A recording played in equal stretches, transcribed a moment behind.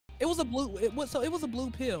was a blue. So it was a blue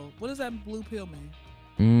pill. What does that blue pill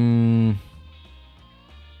mean?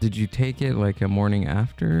 Did you take it like a morning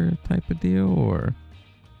after type of deal, or?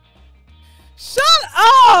 Shut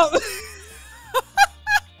up!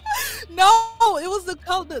 No, it was the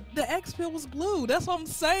color. The X pill was blue. That's what I'm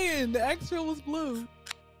saying. The X pill was blue.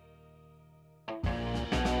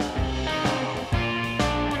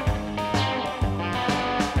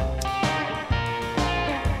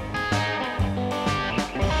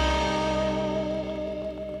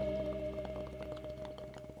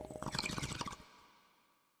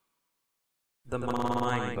 The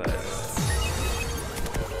Mindbuzz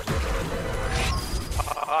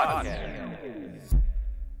Podcast.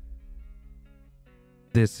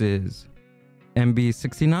 This is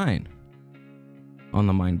MB69 on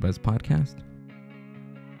the Mindbuzz Podcast.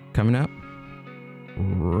 Coming up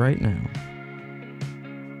right now.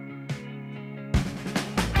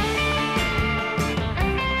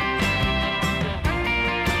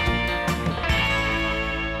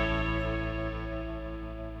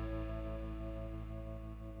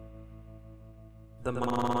 The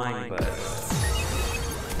Mindbuzz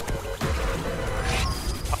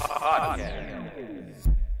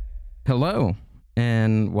Podcast. Hello,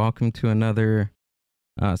 and welcome to another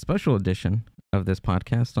special edition of this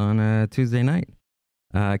podcast on a Tuesday night.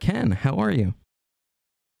 Ken, how are you?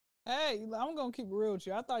 Hey, I'm gonna keep it real with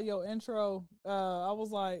you. I thought your intro, I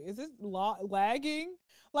was like, is it lagging?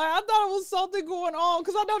 Like, I thought it was something going on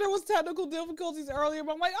because I know there was technical difficulties earlier,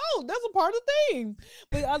 but I'm like, oh, that's a part of the theme.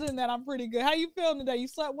 But other than that, I'm pretty good. How you feeling today? You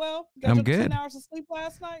slept well? Got I'm your good. 10 hours of sleep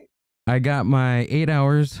last night? I got my 8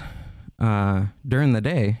 hours during the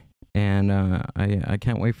day, and I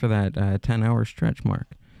can't wait for that 10-hour stretch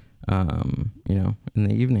mark, in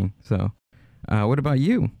the evening. So, what about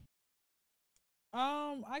you?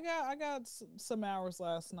 I got some hours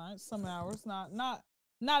last night. Some hours,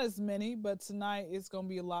 not as many, but tonight it's gonna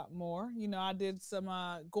be a lot more. You know, I did some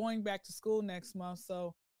going back to school next month,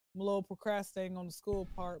 so I'm a little procrastinating on the school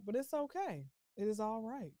part, but it's okay. It is all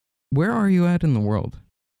right. Where are you at in the world?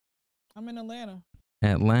 I'm in Atlanta.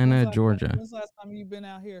 Atlanta, Georgia. When's the last time you've been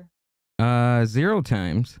out here? 0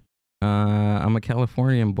 times. I'm a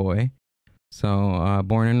Californian boy, so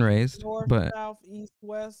born and raised, North, but south, east,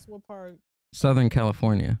 west. What part? Southern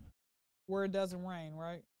California. Where it doesn't rain,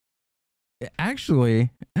 right?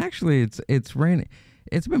 Actually, it's raining.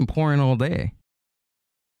 It's been pouring all day.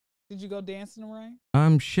 Did you go dance in the rain?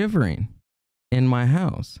 I'm shivering in my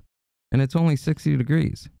house, and it's only 60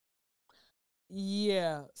 degrees.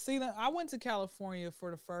 Yeah. See, I went to California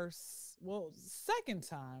for the second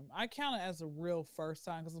time. I count it as a real first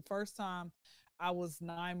time because the first time I was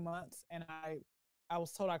 9 months and I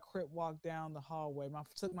was told I crip walked down the hallway.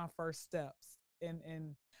 Took my first steps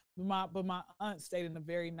but my aunt stayed in a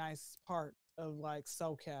very nice part of like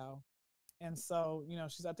SoCal. And so, I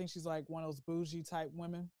think she's like one of those bougie type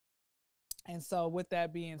women. And so with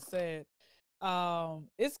that being said,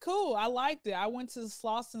 it's cool. I liked it. I went to the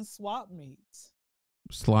Slauson Swap Meet.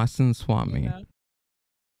 Slauson Swap Meet.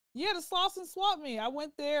 Yeah, the Slauson Swap Meet. I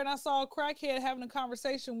went there and I saw a crackhead having a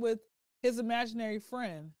conversation with his imaginary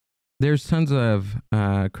friend. There's tons of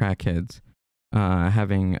crackheads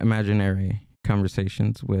having imaginary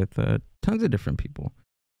conversations with tons of different people.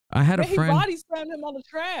 I had a friend. He body slammed him on the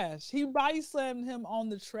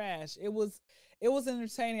trash. It was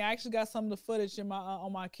entertaining. I actually got some of the footage in my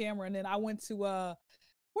on my camera, and then I went to where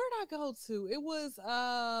did I go to?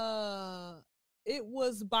 It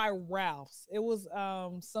was by Ralph's. It was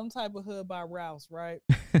some type of hood by Ralph's, right?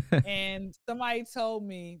 And somebody told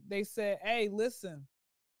me, they said, "Hey, listen,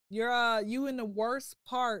 you're you in the worst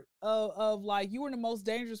part of like, you were in the most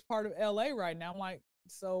dangerous part of LA right now." I'm like,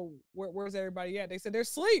 so where's everybody at? They said they're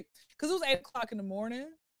asleep because it was 8 o'clock in the morning.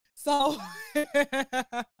 So,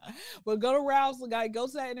 but go to Ralph's, go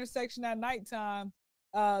to that intersection at nighttime,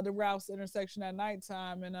 the Ralph's intersection at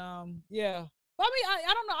nighttime, and yeah. But I mean,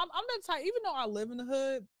 I don't know. I'm not type. Even though I live in the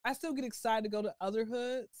hood, I still get excited to go to other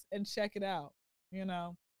hoods and check it out.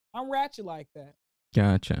 I'm ratchet like that.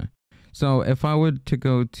 Gotcha. So if I were to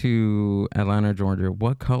go to Atlanta, Georgia,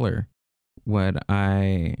 what color would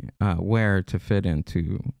I wear to fit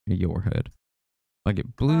into your hood? Like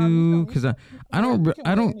it blue, because I don't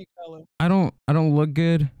look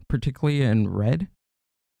good particularly in red.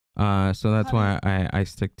 So that's why I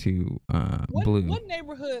stick to blue. What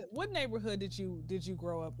neighborhood did you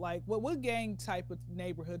grow up? Like what gang type of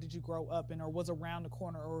neighborhood did you grow up in, or was around the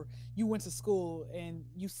corner, or you went to school and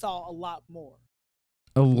you saw a lot more?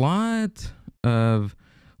 A lot of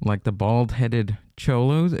like the bald-headed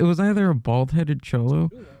cholos. It was either a bald-headed cholo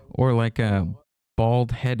or like a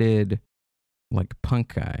bald-headed like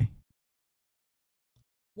punk guy.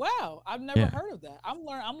 Wow, I've never Yeah. heard of that. I'm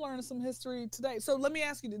learning some history today. So let me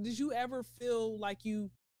ask you, did you ever feel like you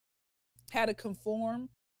had to conform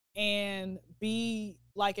and be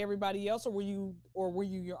like everybody else, or were you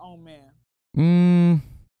your own man?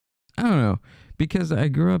 I don't know, because I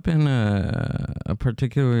grew up in a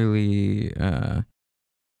particularly a,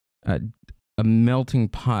 a melting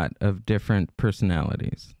pot of different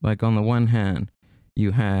personalities. Like on the one hand,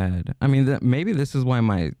 you had, I mean, maybe this is why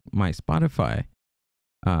my Spotify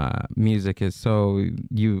music is so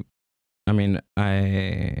I mean,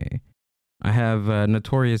 I have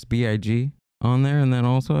Notorious B.I.G. on there, and then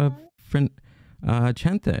also have Okay. friend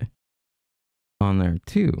Chente on there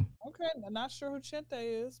too. Okay, I'm not sure who Chente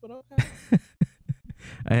is, but okay.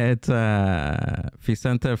 It's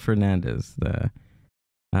Vicente Fernandez, the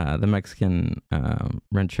Mexican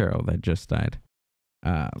ranchero that just died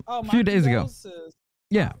Oh, a my few days ago. condolences.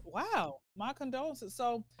 Yeah, Wow, my condolences.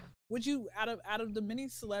 So, would you out of the many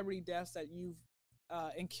celebrity deaths that you've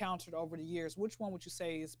encountered over the years, which one would you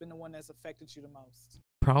say has been the one that's affected you the most?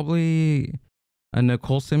 probably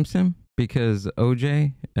Nicole Simpson, because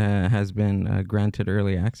OJ has been granted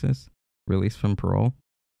early access, released from parole.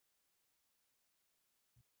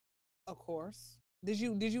 Of course. Did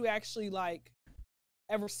you actually like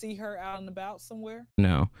ever see her out and about somewhere?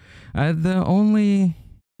 No, the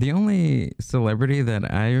only celebrity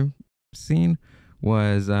that I've seen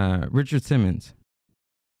was Richard Simmons.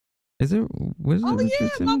 Was it Oh Richard yeah,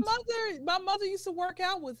 Simmons? my mother used to work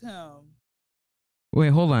out with him. Wait,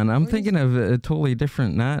 hold on. I'm Or he's thinking of a totally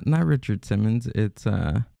different. Not Richard Simmons. It's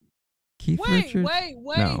Keith wait, Richards. wait,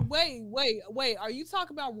 wait, No. wait. Are you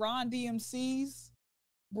talking about Ron DMC's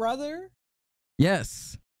brother?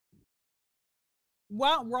 Yes.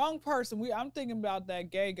 Well, wrong person. I'm thinking about that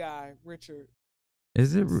gay guy, Richard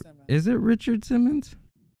Is it Simmons. Richard Simmons?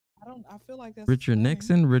 I feel like that's his Richard name.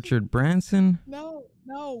 Nixon? Richard Branson? No.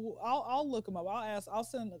 I'll look him up. I'll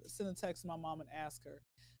send a text to my mom and ask her,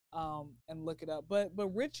 and look it up. But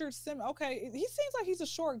Richard Simmons. Okay, he seems like he's a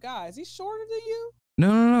short guy. Is he shorter than you?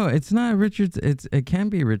 No. It's not Richard. It can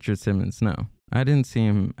be Richard Simmons. No, I didn't see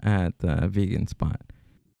him at the vegan spot.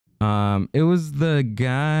 It was the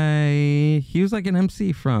guy. He was like an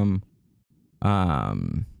MC from, that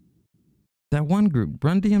one group,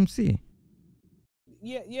 Run DMC.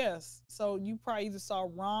 Yeah. Yes. So you probably either saw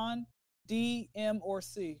Ron, D, M, or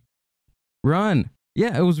C. Run.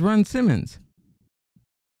 Yeah, it was Run Simmons.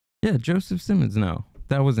 Yeah, Joseph Simmons. No,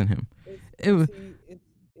 that wasn't him. It was. It's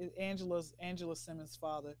Angela Simmons'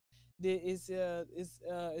 father. Is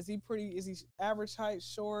he pretty? Is he average height,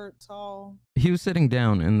 short, tall? He was sitting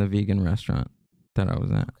down in the vegan restaurant that I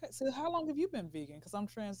was at. Okay, so how long have you been vegan? Because I'm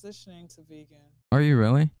transitioning to vegan. Are you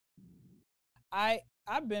really?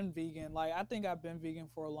 I've been vegan. Like I think I've been vegan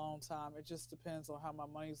for a long time. It just depends on how my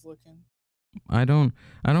money's looking. I don't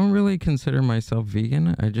really consider myself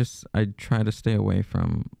vegan. I try to stay away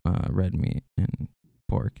from red meat and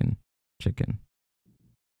pork and chicken.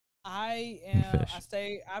 Fish.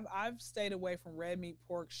 I've stayed away from red meat,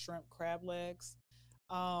 pork, shrimp, crab legs.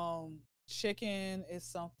 Chicken is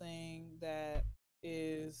something that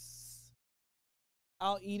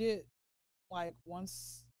I'll eat it like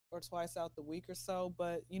once or twice out the week or so,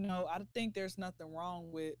 but I think there's nothing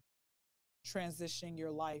wrong with transitioning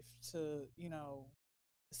your life to,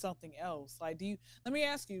 something else. Like, let me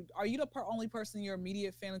ask you, are you the only person in your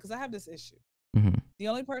immediate family? Because I have this issue. Mm-hmm.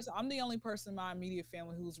 I'm the only person in my immediate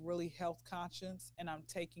family who's really health conscious, and I'm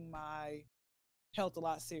taking my health a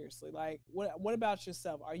lot seriously. Like, what about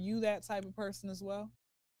yourself? Are you that type of person as well?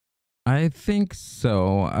 I think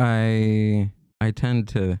so. I tend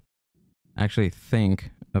to actually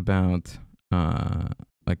think about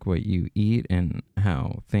like what you eat and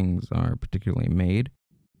how things are particularly made.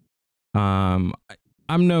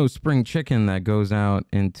 I'm no spring chicken that goes out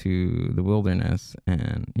into the wilderness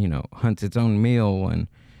and, hunts its own meal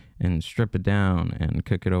and strip it down and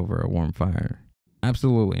cook it over a warm fire.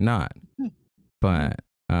 Absolutely not. But,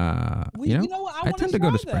 Well, you know what? I tend to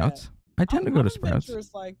go to Sprouts. I tend to go to Sprouts.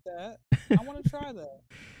 Adventurous like that. I want to try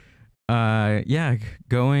that. Yeah,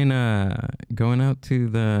 going out to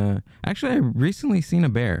the. Actually, I recently seen a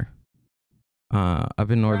bear.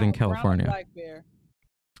 Up in Northern California. Brown or black bear.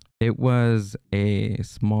 It was a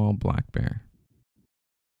small black bear.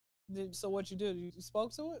 So what you did? You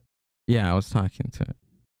spoke to it? Yeah, I was talking to it.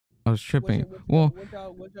 I was tripping. What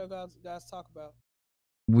y'all guys talk about?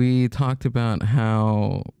 We talked about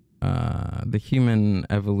how the human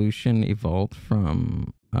evolution evolved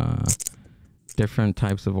from different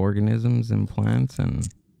types of organisms and plants, and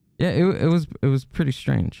yeah, it was pretty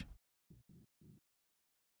strange.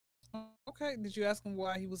 Okay, did you ask him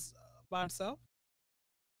why he was by himself?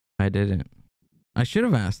 I didn't. I should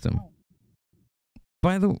have asked him. Oh.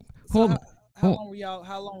 By the So hold, how hold, long were y'all?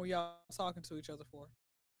 How long were y'all talking to each other for?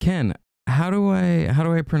 Ken. How do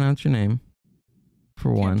I pronounce your name?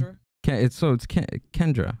 For one, Kyndra. it's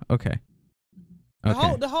Kyndra. Okay.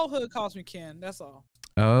 Okay. The whole hood calls me Ken. That's all.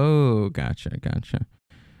 Oh, gotcha.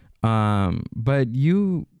 But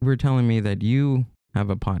you were telling me that you have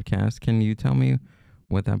a podcast. Can you tell me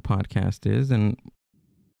what that podcast is? And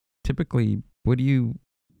typically, what's your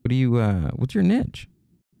niche?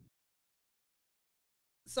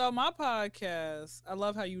 So my podcast, I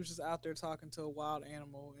love how you were just out there talking to a wild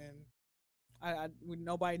animal, and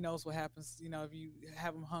nobody knows what happens, if you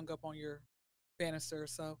have them hung up on your banister.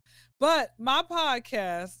 So, but my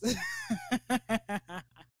podcast,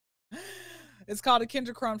 it's called the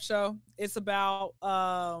Kyndra Crump Show. It's about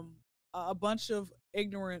a bunch of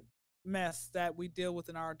ignorant mess that we deal with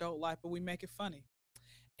in our adult life, but we make it funny.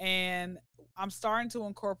 And I'm starting to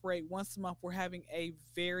incorporate once a month. We're having a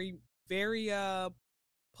very, very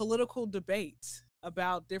political debate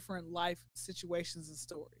about different life situations and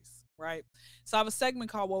stories, right? So I have a segment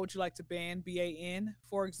called What Would You Like to Ban? BAN.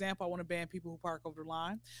 For example, I want to ban people who park over the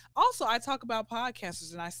line. Also, I talk about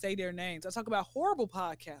podcasters and I say their names. I talk about horrible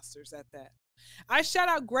podcasters at that. I shout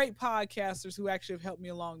out great podcasters who actually have helped me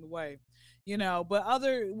along the way, but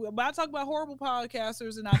I talk about horrible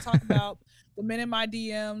podcasters, and I talk about the men in my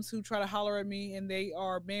DMs who try to holler at me and they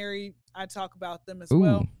are married. I talk about them as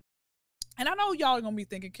well. And I know y'all are gonna be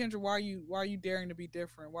thinking, Kyndra, why are you daring to be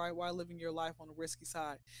different? Why living your life on the risky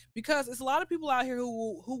side? Because it's a lot of people out here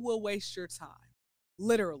who will waste your time,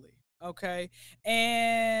 literally. Okay,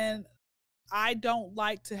 and I don't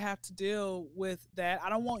like to have to deal with that. I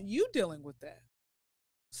don't want you dealing with that.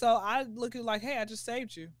 So I look at it like, hey, I just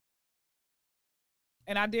saved you,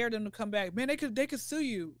 and I dare them to come back. Man, they could sue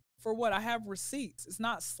you for what? I have receipts. It's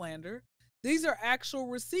not slander. These are actual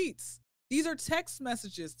receipts. These are text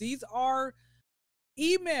messages. These are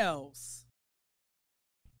emails.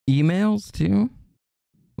 Emails too?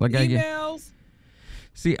 Like emails.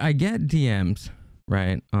 I get DMs,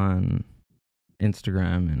 right, on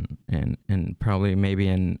Instagram and probably maybe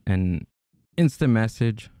an instant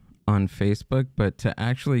message on Facebook, but to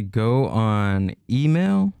actually go on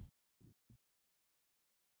email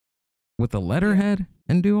with a letterhead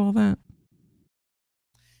and do all that?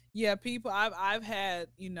 Yeah, people I've had,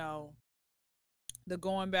 the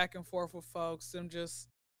going back and forth with folks, them just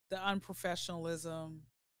the unprofessionalism,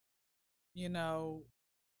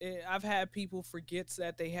 I've had people forget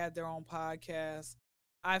that they had their own podcast.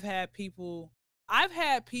 I've had people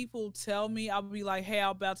tell me, I'll be like, hey,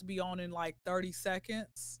 I'm about to be on in like 30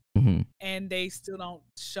 seconds. Mm-hmm. And they still don't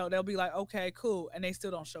show. They'll be like, okay, cool. And they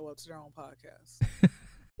still don't show up to their own podcast.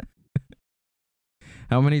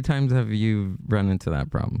 How many times have you run into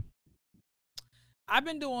that problem? I've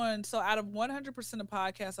been doing, so out of 100% of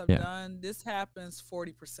podcasts I've done, this happens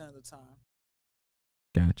 40% of the time.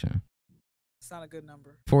 Gotcha. It's not a good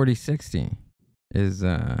number. 40-60 is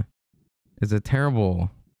a terrible,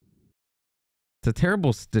 it's a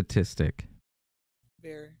terrible statistic.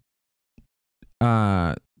 Very.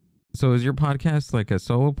 So is your podcast like a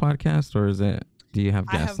solo podcast, or do you have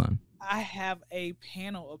guests on? I have a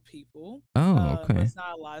panel of people. Oh, okay. But it's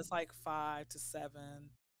not a lot. It's like 5 to 7.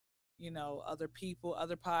 Other people,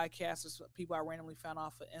 other podcasters, people I randomly found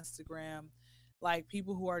off of Instagram, like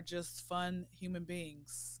people who are just fun human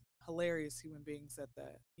beings, hilarious human beings at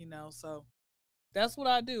that, so that's what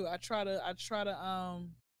I do. I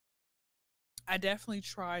definitely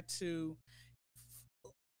try to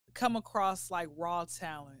come across like raw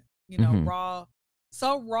talent, raw,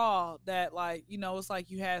 so raw that like, it's like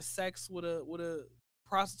you had sex with a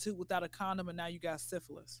prostitute without a condom and now you got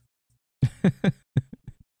syphilis.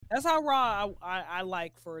 That's how raw I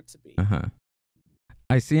like for it to be. Uh-huh.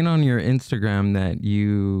 I seen on your Instagram that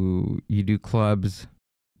you do clubs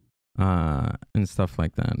and stuff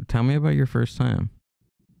like that. Tell me about your first time.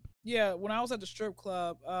 Yeah, when I was at the strip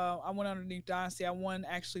club, I went underneath Dynasty. I won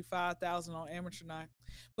actually $5,000 on amateur night.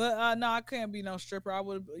 But no, I couldn't be no stripper. I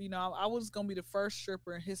would, I was gonna be the first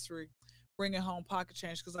stripper in history bringing home pocket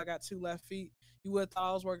change because I got 2 left feet. You would have thought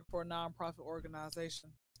I was working for a nonprofit organization.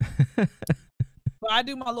 But I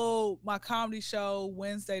do my comedy show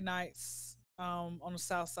Wednesday nights on the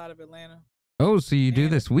south side of Atlanta. Oh, so you do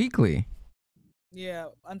this weekly? Yeah,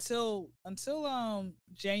 until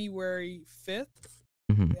January 5th.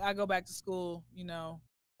 Mm-hmm. I go back to school,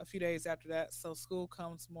 a few days after that. So school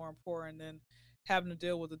comes more important than having to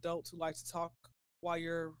deal with adults who like to talk while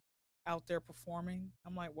you're out there performing.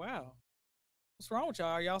 I'm like, wow, what's wrong with y'all?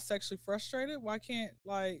 Are y'all sexually frustrated? Why can't,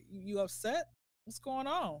 like, you upset? What's going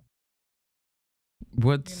on?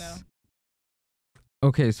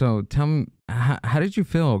 Okay, so tell me, how did you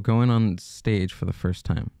feel going on stage for the first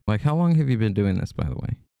time? Like, how long have you been doing this, by the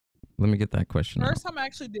way? Let me get that question out. First time I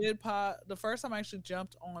actually did the first time I actually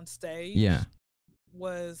jumped on stage Yeah.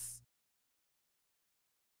 was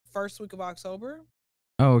first week of October.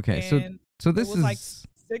 Oh, okay. And So this it was is like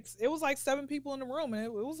it was like 7 people in the room, and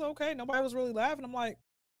it was okay. Nobody was really laughing. I'm like,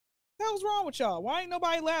 what the hell's wrong with y'all? Why ain't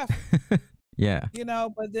nobody laughing? yeah. You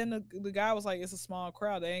know, but then the guy was like, it's a small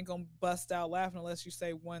crowd. They ain't gonna bust out laughing unless you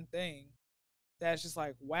say one thing. That's just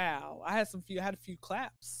like, wow. I had a few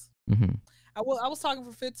claps. Mm-hmm. I was talking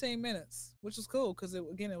for 15 minutes, which was cool because it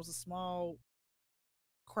was a small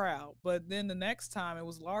crowd. But then the next time it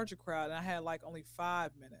was a larger crowd, and I had like only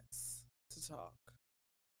 5 minutes to talk.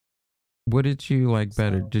 What did you like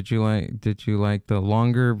better? So- Did you like the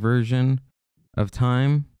longer version of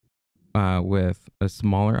time with a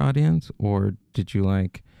smaller audience, or did you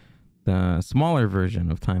like the smaller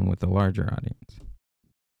version of time with a larger audience?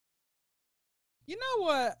 You know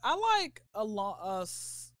what? I like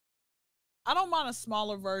I don't mind a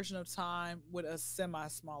smaller version of time with a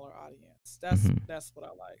semi-smaller audience. That's what I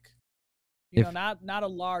like. You know, not a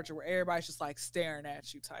larger where everybody's just like staring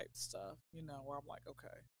at you type stuff. You know, where I'm like, okay.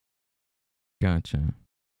 Gotcha.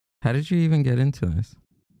 How did you even get into this?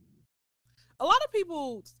 A lot of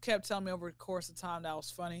people kept telling me over the course of time that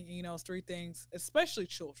was funny. You know, it's 3 things, especially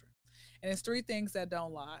children. And it's 3 things that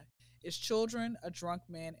don't lie. It's children, a drunk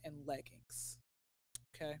man, and leggings.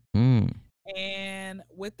 Okay. And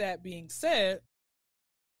with that being said,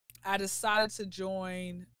 I decided to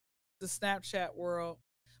join the Snapchat world.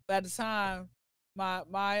 But at the time, my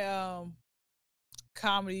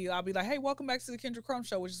comedy, I'll be like, hey, welcome back to the Kyndra Crump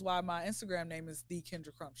Show, which is why my Instagram name is the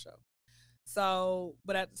Kyndra Crump Show. So,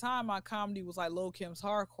 but at the time, my comedy was like Lil' Kim's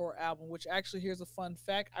hardcore album, which actually, here's a fun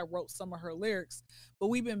fact. I wrote some of her lyrics, but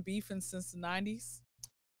we've been beefing since the 90s.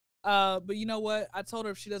 But you know what? I told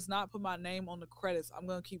her if she does not put my name on the credits, I'm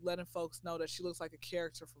going to keep letting folks know that she looks like a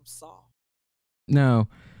character from Saw. No.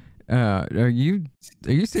 Are you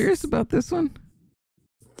serious about this one?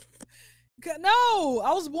 No,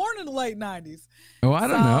 I was born in the late 90s. Oh, I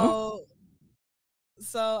don't know.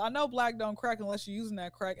 So I know black don't crack unless you're using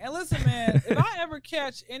that crack. And listen, man, if I ever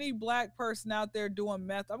catch any black person out there doing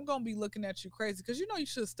meth, I'm going to be looking at you crazy because you know you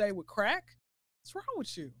should stay with crack. What's wrong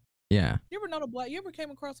with you? Yeah. You ever came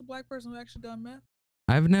across a black person who actually done meth?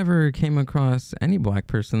 I've never came across any black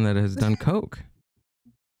person that has done coke.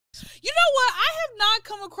 You know what? I have not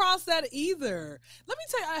come across that either. Let me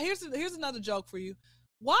tell you, here's another joke for you.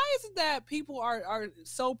 Why is it that people are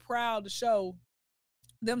so proud to show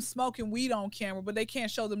them smoking weed on camera, but they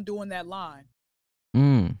can't show them doing that line?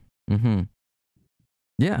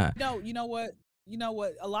 Yeah. No, you know what?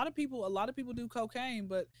 A lot of people do cocaine,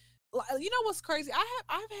 but you know what's crazy?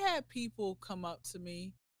 I've had people come up to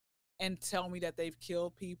me and tell me that they've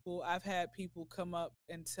killed people. I've had people come up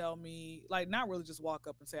and tell me, like, not really just walk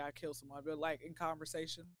up and say I killed someone, but like in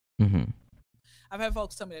conversation. I've had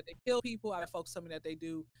folks tell me that they kill people. I've had folks tell me that they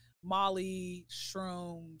do Molly,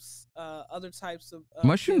 shrooms, other types of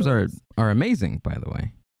mushrooms pills. are amazing, by the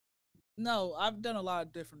way. No, I've done a lot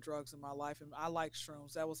of different drugs in my life, and I like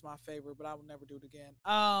shrooms. That was my favorite, but I will never do it again.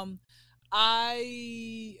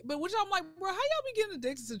 Which I'm like, bro, how y'all be getting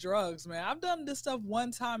addicted to drugs, man? I've done this stuff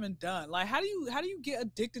one time and done. Like, how do you get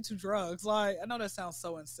addicted to drugs? Like, I know that sounds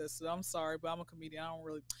so insistent. I'm sorry, but I'm a comedian. I don't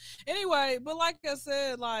really. Anyway, but like I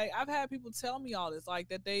said, like I've had people tell me all this, like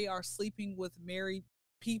that they are sleeping with married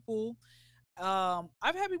people.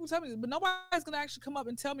 I've had people tell me this, but nobody's gonna actually come up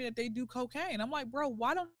and tell me that they do cocaine. I'm like, bro,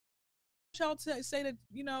 why don't y'all say that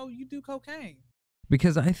you do cocaine?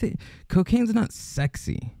 Because I think cocaine's not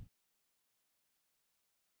sexy.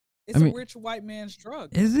 It's a rich white man's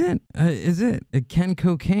drug. Is it? Can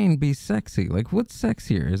cocaine be sexy? Like, what's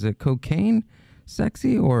sexier? Is it cocaine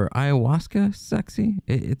sexy or ayahuasca sexy?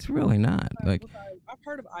 It's really not. Like, I've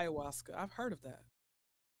heard of ayahuasca. I've heard of that.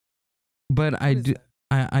 But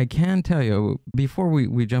I can tell you before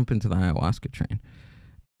we jump into the ayahuasca train.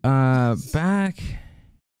 Back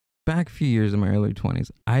a few years in my early 20s,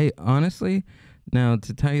 I honestly, now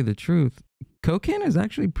to tell you the truth, cocaine is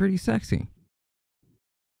actually pretty sexy.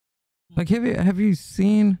 Like, have you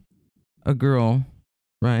seen a girl,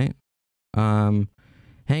 right,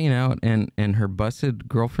 hanging out in her busted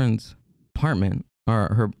girlfriend's apartment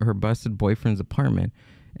or her busted boyfriend's apartment,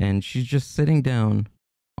 and she's just sitting down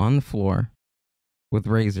on the floor with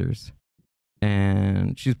razors,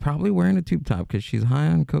 and she's probably wearing a tube top because she's high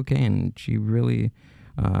on cocaine. She really,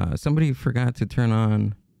 somebody forgot to turn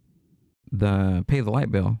on pay the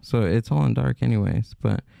light bill, so it's all in dark anyways,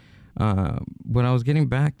 but what I was getting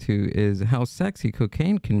back to is how sexy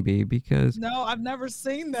cocaine can be, because No, I've never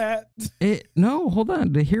seen that. no, hold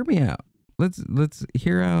on, to hear me out. Let's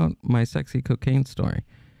hear out my sexy cocaine story.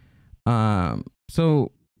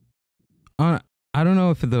 So I don't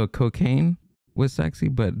know if the cocaine was sexy,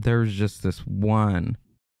 but there's just this one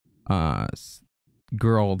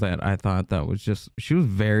girl that I thought that was just, she was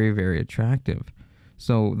very, very attractive.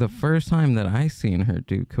 So the first time that I seen her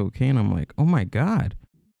do cocaine, I'm like, oh my God,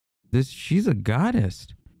 she's a goddess.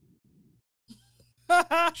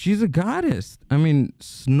 She's a goddess. I mean,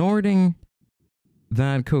 snorting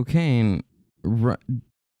that cocaine,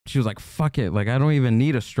 she was like, fuck it. Like, I don't even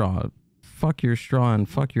need a straw. Fuck your straw and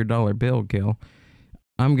fuck your dollar bill, Gill.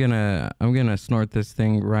 I'm gonna snort this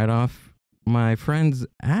thing right off my friend's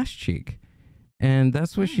ass cheek. And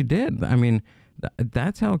that's what she did. I mean,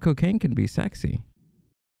 that's how cocaine can be sexy.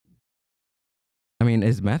 I mean,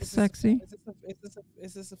 is meth sexy?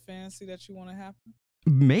 Is this a fantasy that you want to happen?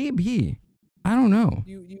 Maybe. I don't know.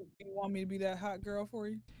 You want me to be that hot girl for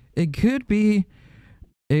you? It could be.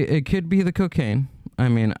 It could be the cocaine. I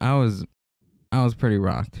mean, I was pretty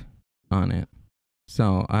rocked on it.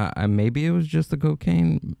 So maybe it was just the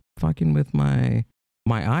cocaine fucking with my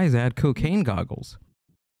eyes. I had cocaine goggles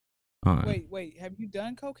on. Wait. Have you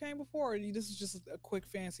done cocaine before, or this is just a quick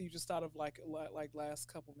fancy you just thought of like last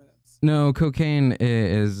couple minutes? No, cocaine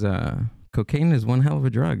is one hell of a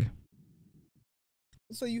drug.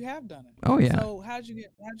 So you have done it. Oh yeah. So how'd you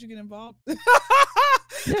get involved?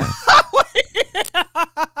 Yeah.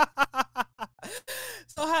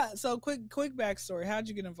 So quick backstory. How'd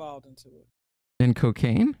you get involved into it? In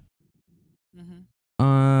cocaine?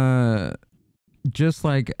 Mm-hmm. Just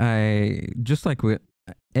like with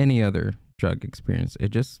any other drug experience, it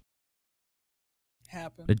just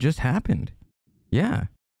happened. Yeah.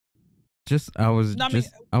 I was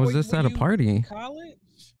just at a party. College?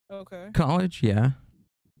 Okay. College, yeah.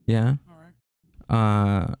 All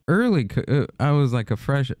right. I was like a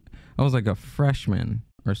freshman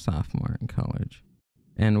or sophomore in college,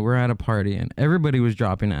 and we're at a party and everybody was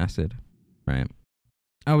dropping acid, right?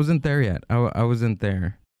 I wasn't there yet. I wasn't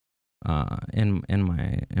there in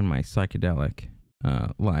my psychedelic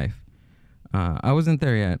life. I wasn't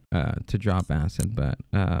there yet to drop acid, but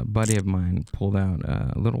a buddy of mine pulled out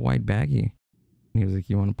a little white baggie. And he was like,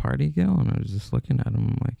 "You want to party, Gill?" And I was just looking at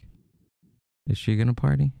him like, "Is she gonna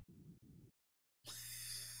party?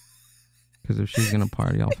 Because if she's gonna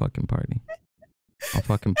party, I'll fucking party. I'll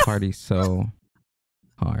fucking party so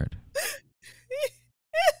hard."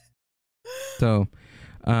 So,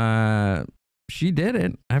 she did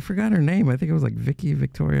it. I forgot her name. I think it was like Vicky,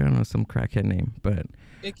 Victoria. I don't know, some crackhead name, but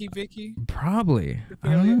Vicky. Probably.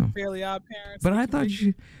 I don't know. Fairly Odd Parents. But I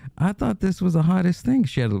thought this was the hottest thing.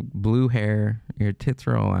 She had blue hair. Her tits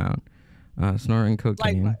were all out. Snorting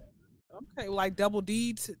cocaine. Like double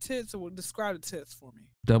D tits, or describe the tits for me.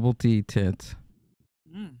 Double D tits.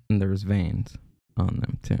 And there was veins on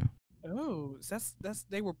them too. Oh,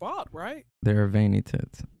 they were bought, right? They were veiny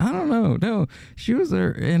tits. I don't know. No, she was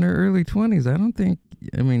in her early 20s. I don't think.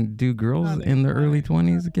 I mean, do girls in their early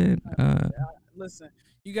 20s get? Listen,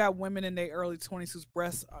 you got women in their early 20s whose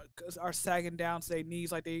breasts are sagging down to their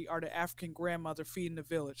knees like they are the African grandmother feeding the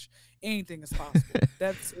village. Anything is possible.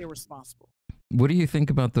 That's irresponsible. What do you think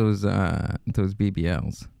about those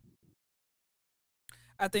BBLs?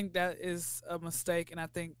 I think that is a mistake, and I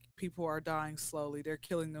think people are dying slowly. They're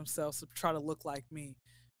killing themselves to try to look like me,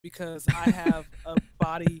 because I have a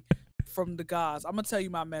body from the gods. I'm gonna tell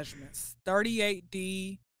you my measurements: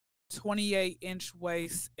 38D, 28-inch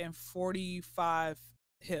waist, and 45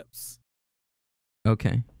 hips.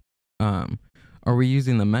 Okay. Are we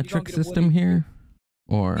using the metric system here,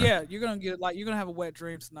 or? Yeah, you're gonna have a wet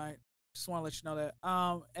dream tonight. Just want to let you know that.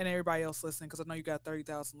 And everybody else listening, because I know you got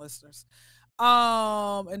 30,000 listeners.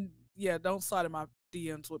 And yeah, don't slide in my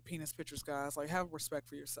DMs with penis pictures, guys. Like, have respect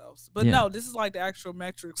for yourselves. But no, this is like the actual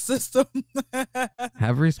metric system.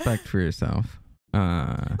 Have respect for yourself. Like,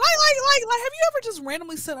 have you ever just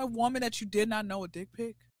randomly sent a woman that you did not know a dick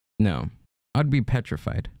pic? No, I'd be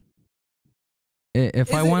petrified.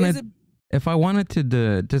 If I wanted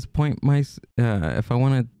to disappoint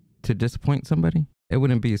somebody, it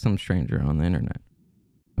wouldn't be some stranger on the internet.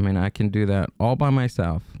 I mean, I can do that all by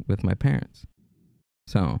myself with my parents.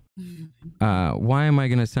 So, why am I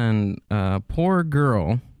going to send a poor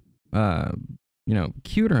girl,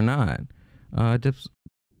 cute or not,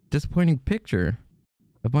 disappointing picture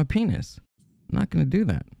of my penis? I'm not going to do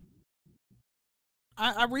that.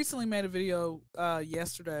 I recently made a video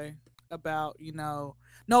yesterday about, no,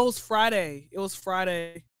 it was Friday. It was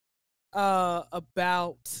Friday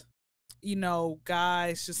about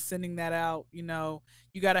guys just sending that out.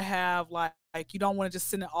 You got to have like you don't want to just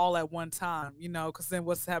send it all at one time, because then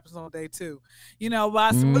what happens on day two, but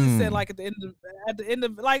I really said like at the end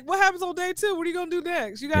of like what happens on day two? What are you gonna do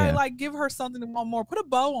next? You gotta like give her something to want more, put a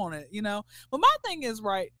bow on it, But my thing is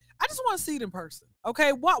right. I just want to see it in person.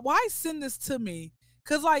 Okay, why send this to me?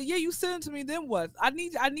 Cause like you send it to me, then what? I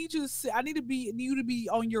need you to see, I need you to be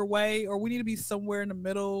on your way, or we need to be somewhere in the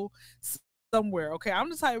middle, somewhere. Okay, I'm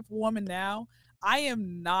the type of woman now. I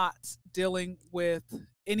am not dealing with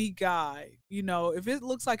any guy. If it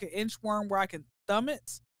looks like an inchworm where I can thumb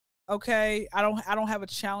it, okay, I don't have a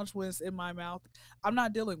challenge when it's in my mouth. I'm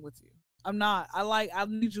not dealing with you. I'm not. I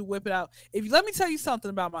need you to whip it out. Let me tell you something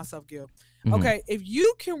about myself, Gill. Okay, if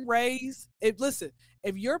you can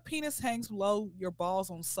if your penis hangs below your balls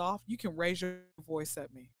on soft, you can raise your voice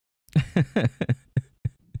at me.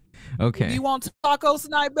 Okay. You want tacos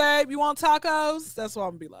tonight, babe? You want tacos? That's what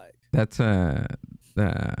I'm gonna be like. That's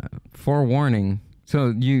forewarning.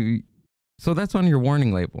 So that's on your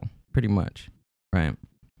warning label, pretty much, right?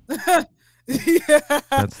 Yeah,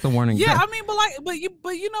 that's the warning. Yeah, I mean,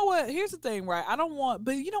 but you know what? Here's the thing, right? I don't want,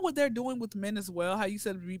 but you know what they're doing with men as well? How you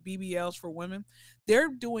said BBLs for women? They're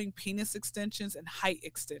doing penis extensions and height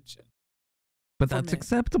extension. But that's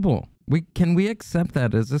acceptable. Can we accept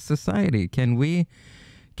that as a society? Can we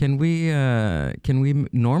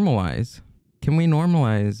normalize? Can we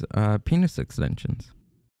normalize penis extensions?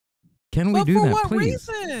 Can we do that, for what please?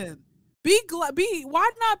 Reason?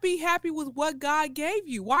 Why not be happy with what God gave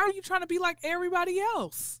you? Why are you trying to be like everybody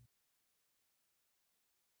else?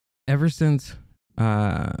 Ever since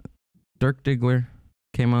Dirk Diggler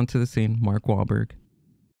came onto the scene, Mark Wahlberg,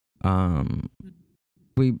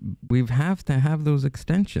 we have to have those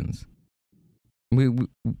extensions.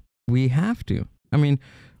 We have to. I mean,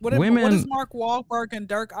 what is Mark Wahlberg and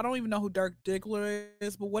Dirk? I don't even know who Dirk Diggler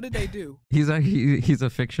is, but what did they do? He's a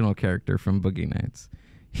fictional character from Boogie Nights.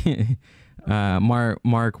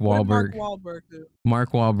 Mark Wahlberg.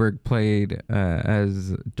 Mark Wahlberg played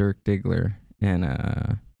as Dirk Diggler in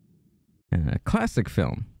a classic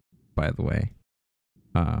film, by the way.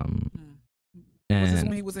 Was this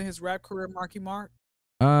when he was in his rap career, Marky Mark?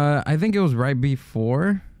 I think it was right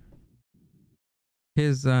before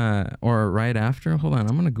his or right after. Hold on,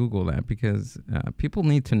 I'm gonna Google that because people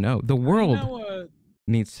need to know. The world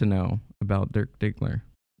needs to know about Dirk Diggler.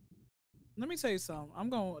 Let me tell you something. I'm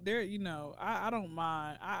going there. I don't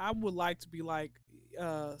mind. I would like to be like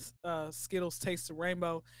Skittles Taste the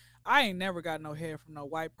Rainbow. I ain't never got no hair from no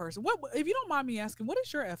white person. What, if you don't mind me asking, what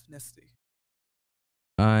is your ethnicity?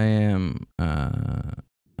 I am.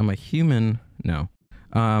 I'm a human. No.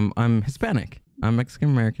 I'm Hispanic. I'm Mexican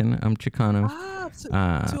American. I'm Chicano.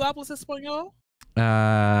 ¿Tú hablas español?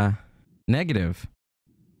 Negative.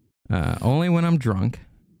 Only when I'm drunk.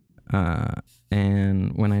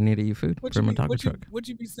 And when I need to eat food from a taco truck. What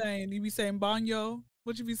you be saying? You be saying baño?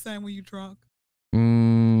 What you be saying when you drunk?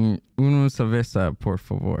 Uno cerveza, por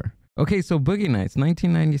favor. Okay, so Boogie Nights,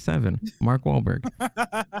 1997. Mark Wahlberg.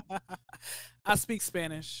 I speak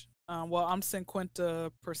Spanish. Well, I'm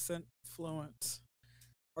 50% fluent.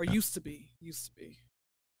 Or used to be.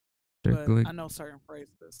 But I know certain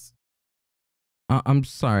phrases. I'm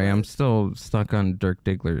sorry. I'm still stuck on Dirk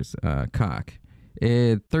Diggler's cock.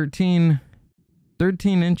 13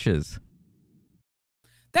 inches.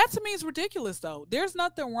 That to me is ridiculous, though. There's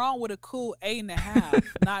nothing wrong with a cool 8.5.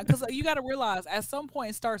 Not because you got to realize at some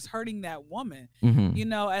point it starts hurting that woman.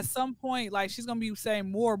 Mm-hmm. At some point, like she's gonna be saying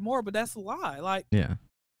more, but that's a lie. Like, yeah.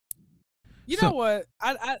 You know what?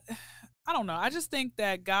 I don't know. I just think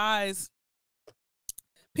that guys,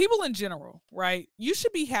 people in general, right? You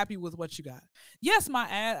should be happy with what you got. Yes,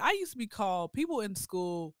 I used to be called people in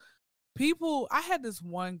school. I had this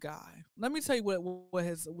one guy. Let me tell you what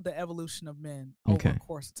the evolution of men over the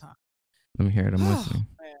course of time. Let me hear it. I'm listening.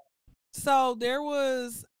 Man. So there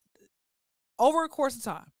was over a course of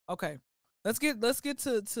time. Okay, let's get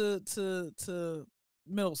to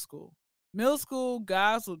middle school. Middle school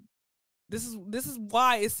guys would. This is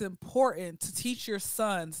why it's important to teach your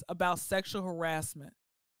sons about sexual harassment.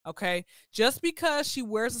 Okay, just because she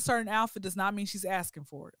wears a certain outfit does not mean she's asking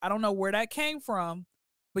for it. I don't know where that came from.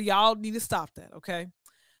 But y'all need to stop that, okay?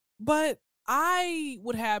 But I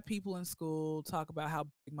would have people in school talk about how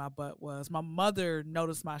big my butt was. My mother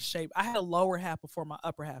noticed my shape. I had a lower half before my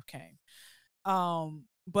upper half came.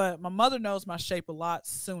 But my mother knows my shape a lot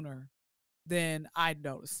sooner than I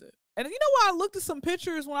noticed it. And you know why I looked at some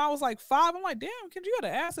pictures when I was like 5? I'm like, damn, Kyndra, you got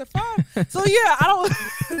an ass at 5. So yeah, I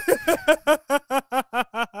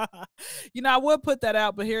don't. I would put that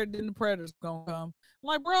out, but here then the predators gonna come. I'm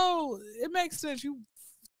like, bro, it makes sense. You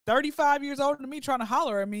 35 years older than me trying to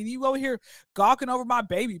holler at me. You over here gawking over my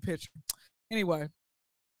baby picture. Anyway,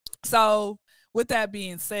 so with that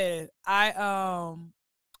being said, I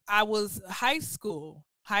was high school.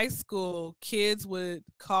 High school kids would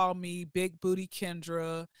call me Big Booty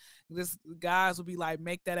Kyndra. This guys would be like,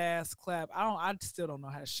 make that ass clap. I still don't know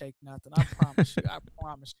how to shake nothing. I promise you. I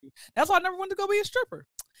promise you. That's why I never wanted to go be a stripper.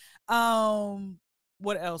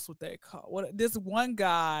 What else would they call? This one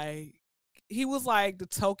guy, he was like the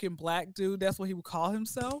token black dude. That's what he would call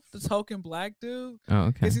himself, the token black dude. Oh,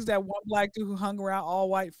 okay. Because he's that one black dude who hung around all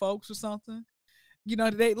white folks or something. You know,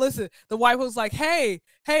 listen, the white was like, hey,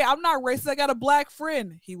 I'm not racist. I got a black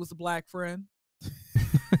friend. He was a black friend.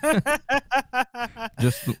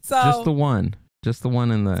 just the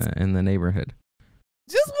one in the neighborhood.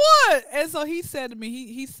 Just one. And so he said to me,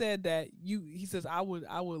 he said that he says, I would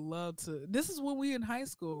love to. This is when we in high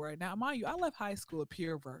school right now. Mind you, I left high school a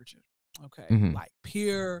pure virgin. Okay. Mhm. Like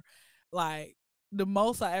pure, like the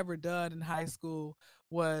most I ever done in high school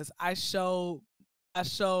was I showed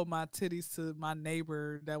my titties to my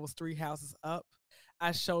neighbor that was 3 houses up.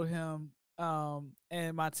 I showed him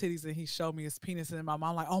and my titties, and he showed me his penis, and in my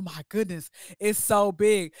mind, like, oh my goodness, it's so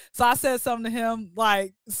big. So I said something to him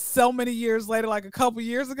like so many years later, like a couple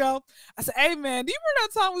years ago. I said, hey man, do you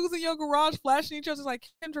remember that time we was in your garage flashing each other? It's like,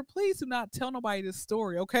 Kyndra, please do not tell nobody this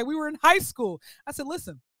story. Okay, we were in high school. I said,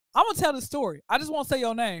 listen, I'm gonna tell the story. I just won't say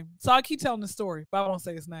your name. So I keep telling the story, but I won't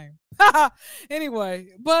say his name. Anyway,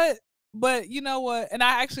 but you know what? And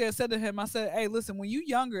I actually had said to him, I said, hey, listen, when you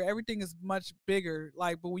younger, everything is much bigger.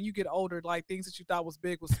 Like, but when you get older, like things that you thought was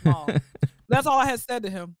big was small. That's all I had said to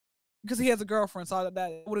him because he has a girlfriend. So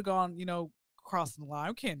that would have gone, you know, crossing the line.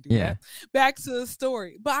 We can't do that. Back to the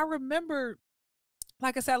story. But I remember,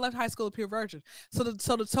 like I said, I left high school a pure virgin. So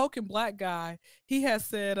the token black guy, he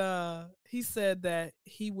said that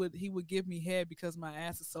he would give me head because my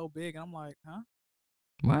ass is so big. And I'm like, huh?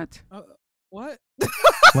 What? What?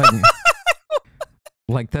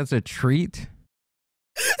 Like that's a treat?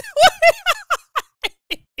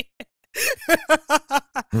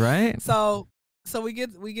 Right? So we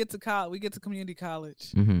get to college. We get to community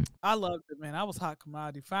college. Mm-hmm. I loved it, man. I was hot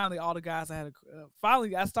commodity. Finally, all the guys I had.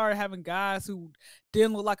 Finally, I started having guys who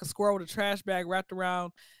didn't look like a squirrel with a trash bag wrapped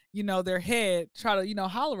around, you know, their head, try to, you know,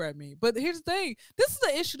 holler at me. But here's the thing. This is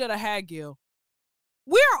the issue that I had, Gill.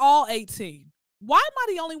 We're all 18. Why am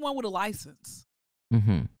I the only one with a license?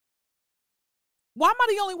 Mm-hmm. Why am I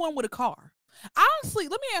the only one with a car? Honestly,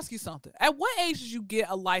 let me ask you something. At what age did you get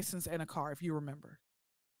a license and a car, if you remember?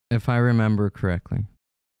 If I remember correctly,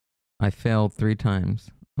 I failed 3 times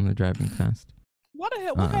on the driving test. What the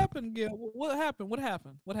hell? What happened, Gill? What happened? What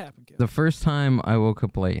happened? What happened, Gill? The first time I woke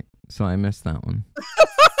up late, so I missed that one.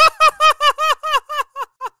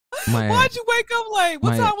 Why'd you wake up late?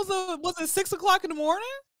 What time was it? Was it 6 o'clock in the morning?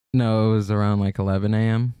 No, it was around like 11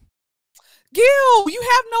 a.m. Gill, you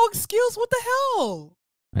have no excuse. What the hell?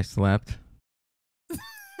 I slept.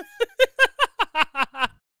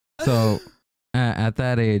 So at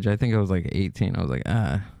that age, I think I was like 18. I was like,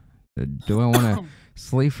 do I want to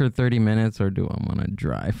sleep for 30 minutes or do I want to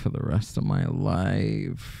drive for the rest of my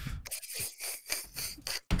life?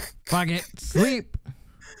 Fuck it. Sleep.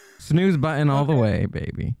 Snooze button all the way,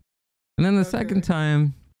 baby. And then the second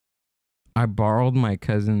time, I borrowed my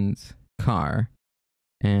cousin's car.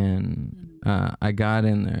 And I got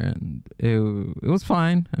in there and it was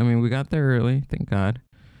fine. I mean, we got there early, thank God.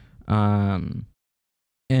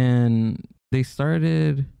 And they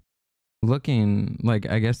started looking, like,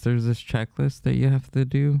 I guess there's this checklist that you have to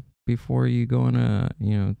do before you go in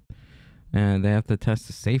and they have to test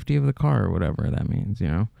the safety of the car or whatever that means, you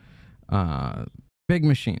know. Big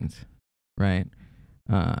machines, right?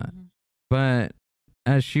 But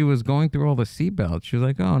as she was going through all the seatbelts, she was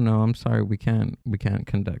like, "Oh no, I'm sorry, we can't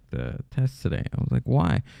conduct the test today." I was like,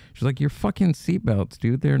 "Why?" She's like, "Your fucking seatbelts,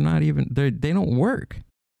 dude. They don't work."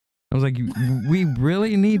 I was like, "We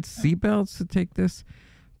really need seatbelts to take this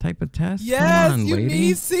type of test?" Yes, come on, you lady.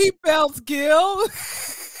 need seatbelts, Gill.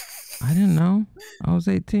 I didn't know. I was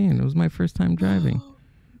 18. It was my first time driving.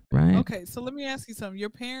 Right? Okay, so let me ask you something. Your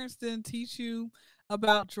parents didn't teach you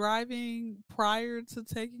about driving prior to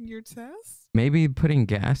taking your test? Maybe putting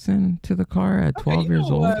gas into the car at 12 years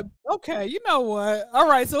old. What? Okay, you know what? All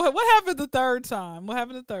right, so what happened the third time?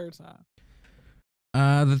 The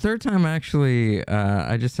third time, actually,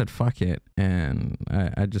 I just said fuck it, and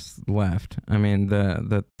I just left. I mean,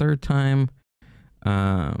 the third time,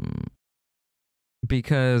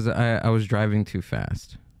 because I was driving too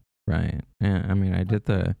fast, right? And I mean, I did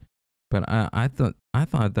but I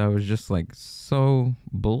thought that was just like so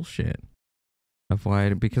bullshit. Of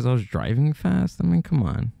why? Because I was driving fast. I mean, come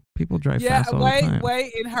on. People drive Yeah, fast all the time.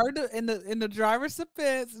 wait. In the driver's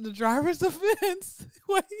defense,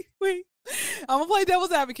 wait. I'm gonna play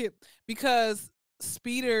devil's advocate because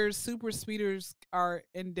super speeders are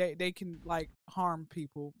and they can like harm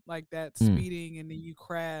people like that speeding and then you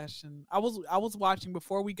crash. And I was watching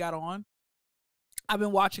before we got on. I've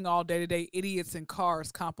been watching all day today idiots in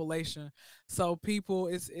cars compilation. So people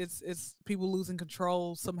it's people losing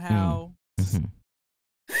control somehow. Mm-hmm.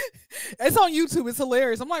 It's on YouTube. It's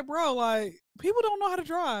hilarious. I'm like, bro, like people don't know how to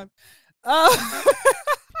drive. Uh,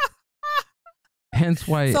 Hence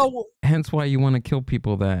why you want to kill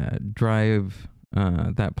people that drive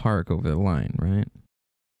that park over the line, right?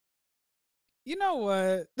 You know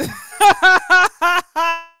what?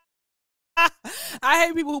 I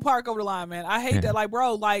hate people who park over the line, man. I hate that. Like,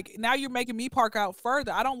 bro, like now you're making me park out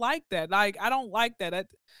further. I don't like that. Like, I don't like that.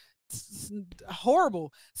 That's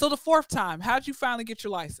horrible. So the fourth time, how'd you finally get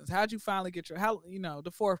your license? How'd you finally get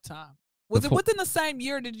the fourth time? Was it within the same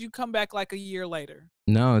year? Or did you come back like a year later?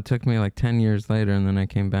 No, it took me like 10 years later, and then I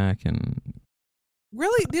came back and.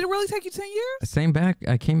 Really? Did it really take you 10 years?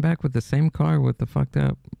 I came back with the same car with the fucked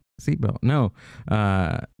up seatbelt. No,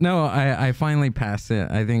 I finally passed it.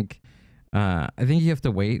 I think you have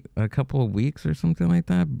to wait a couple of weeks or something like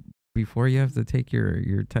that before you have to take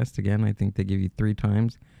your test again. I think they give you 3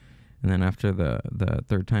 times, and then after the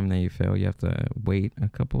third time that you fail, you have to wait a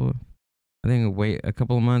couple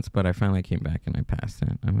of months. But I finally came back and I passed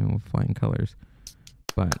it. I mean, with flying colors.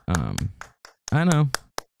 But I know.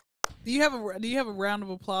 Do you have a round of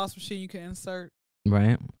applause machine you can insert?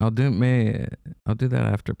 Right. I'll do that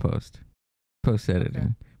after post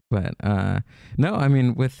editing. Okay. But no, I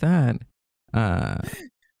mean with that, I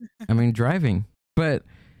mean driving. But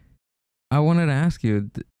I wanted to ask you,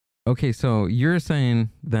 okay, so you're saying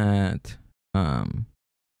that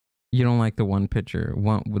you don't like the one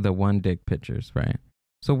dick pictures, right?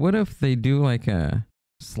 So what if they do like a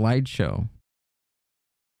slideshow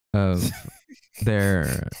of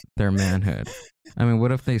their manhood? I mean,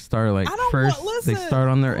 what if they start like they start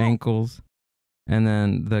on their ankles, and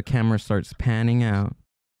then the camera starts panning out,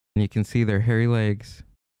 and you can see their hairy legs,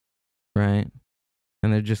 right?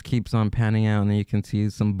 And it just keeps on panning out, and then you can see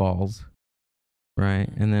some balls, right?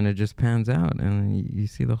 And then it just pans out, and then you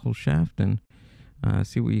see the whole shaft, and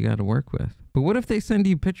see what you got to work with. But what if they send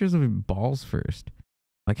you pictures of balls first?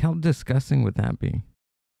 Like, how disgusting would that be?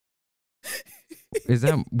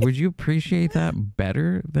 Would you appreciate that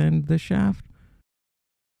better than the shaft?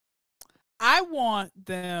 I want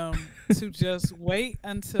them to just wait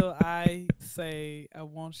until I say I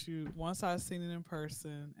want you. Once I've seen it in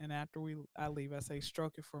person, and after I leave, I say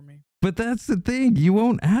stroke it for me. But that's the thing. You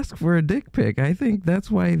won't ask for a dick pic. I think that's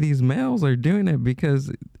why these males are doing it,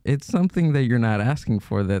 because it's something that you're not asking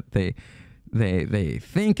for. That they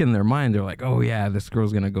think in their mind. They're like, oh yeah, this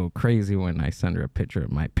girl's gonna go crazy when I send her a picture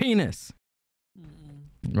of my penis.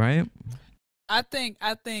 Right? I think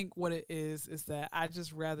what it is that I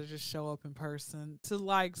just rather just show up in person so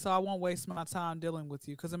I won't waste my time dealing with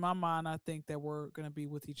you. Because in my mind, I think that we're gonna be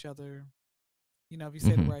with each other. You know, if you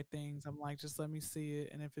say the right things, I'm like, just let me see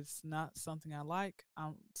it. And if it's not something I like,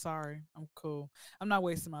 I'm sorry, I'm cool. I'm not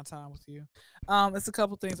wasting my time with you. It's a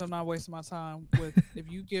couple things I'm not wasting my time with. If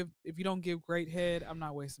you don't give great head, I'm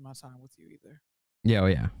not wasting my time with you either.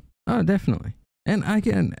 Yeah, oh, definitely. And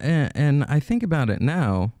I think about it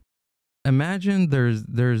now. Imagine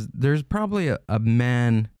there's probably a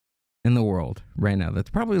man in the world right now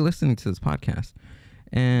that's probably listening to this podcast,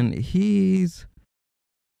 and he's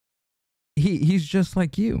just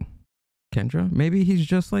like you, Kyndra. Maybe he's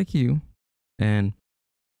just like you, and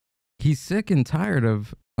he's sick and tired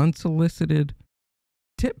of unsolicited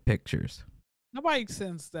tip pictures. Nobody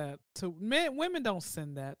sends that to men. Women don't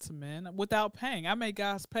send that to men without paying. I made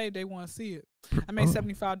guys pay. They want to see it. I made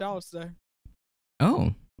 $75 today.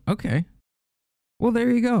 Oh, okay. Well, there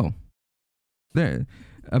you go.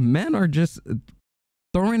 Men are just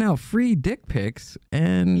throwing out free dick pics,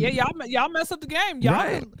 and y'all mess up the game.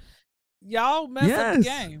 Y'all mess up the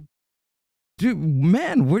game. Dude,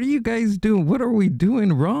 man, what are you guys doing? What are we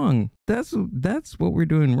doing wrong? That's what we're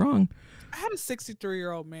doing wrong. I had a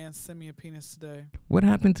 63-year-old man send me a penis today. What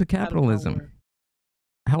happened to capitalism?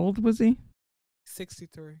 How old was he?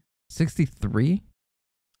 63. 63?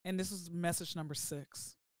 And this was message number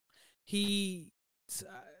 6.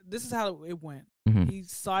 This is how it went. Mm-hmm. He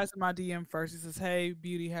slides in my DM first. He says, "Hey,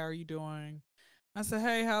 beauty, how are you doing?" I said,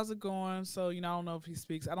 "Hey, how's it going?" So, I don't know if he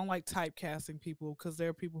speaks. I don't like typecasting people because there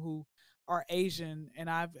are people who are Asian, and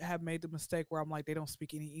I have made the mistake where I'm like, they don't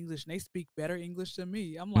speak any English, and they speak better English than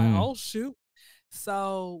me. I'm like, oh shoot,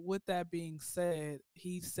 So with that being said,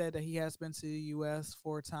 he said that he has been to the US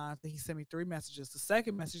 4 times. He sent me 3 messages. The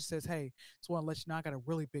second message says, "Hey, just want to let you know I got a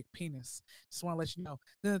really big penis. Just want to let you know."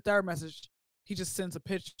 Then the third message, he just sends a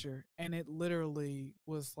picture, and it literally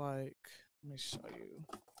was like, let me show you.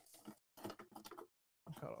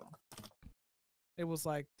 Hold on. It was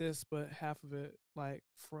like this, but half of it like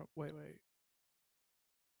from wait,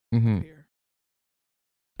 Mm-hmm. up here.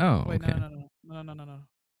 Oh, Wait, okay. no,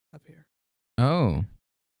 up here. Oh,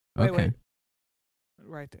 Wait, okay.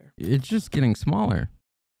 right there. It's just getting smaller.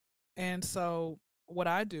 And so what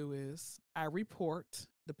I do is I report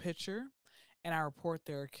the picture and I report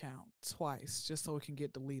their account twice just so it can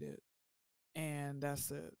get deleted. And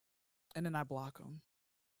that's it. And then I block them.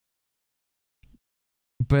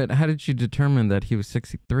 But how did you determine that he was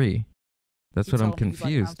 63? That's He what I'm told me, he's like,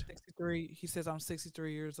 I'm confused. 63. He says I'm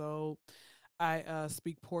 63 years old. I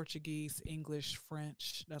speak Portuguese, English,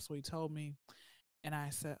 French. That's what he told me. And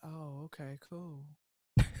I said, oh, okay, cool.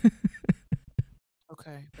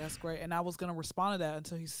 Okay, that's great. And I was gonna respond to that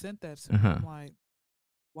until he sent that to me. I'm like,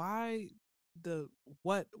 why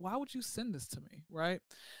why would you send this to me? Right?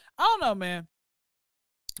 I don't know, man.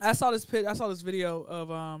 I saw this video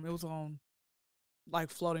of it was on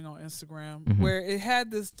like floating on Instagram where it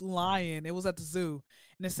had this lion. It was at the zoo,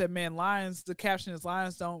 and it said, "Man, lions." The caption is,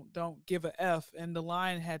 "Lions don't give a f," and the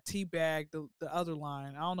lion had teabagged the other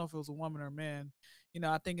lion. I don't know if it was a woman or a man. You know,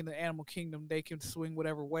 I think in the animal kingdom they can swing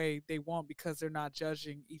whatever way they want because they're not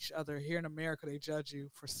judging each other. Here in America, they judge you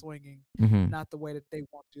for swinging, not the way that they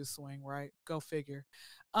want you to swing. Right? Go figure.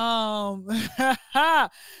 So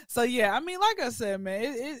yeah, I mean, like I said, man,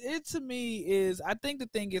 it to me is. I think the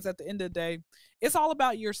thing is, at the end of the day, it's all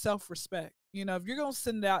about your self-respect. You know, if you're gonna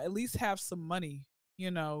send it out, at least have some money.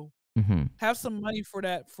 You know, have some money for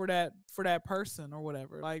that person or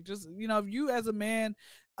whatever. Like, just, you know, if you as a man,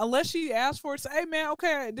 unless she asks for it, say, "Hey man,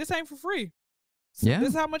 okay, this ain't for free. So Yeah. this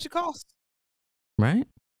is how much it costs." Right?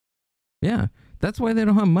 Yeah. That's why they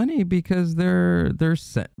don't have money, because they're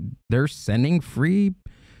sending free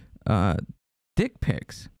dick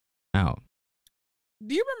pics out.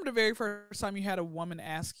 Do you remember the very first time you had a woman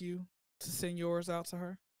ask you to send yours out to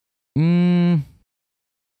her?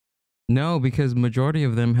 No, because majority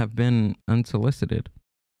of them have been unsolicited.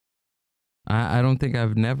 I don't think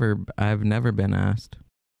I've never been asked.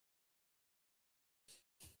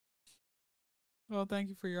 Well, thank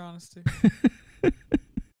you for your honesty.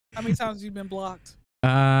 How many times have you been blocked?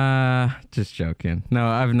 Just joking. No,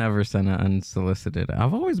 I've never sent it unsolicited.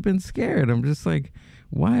 I've always been scared. I'm just like,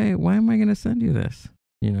 why am I gonna send you this?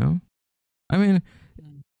 You know? I mean,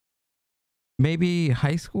 maybe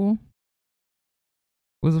high school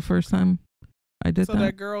was the first time I did that. So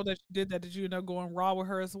that girl that you did that, did you end up going raw with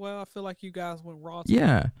her as well? I feel like you guys went raw together.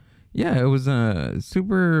 Yeah. Yeah, it was a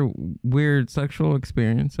super weird sexual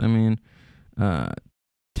experience. I mean,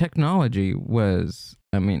 technology was,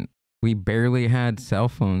 I mean, we barely had cell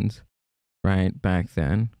phones right back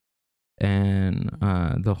then. And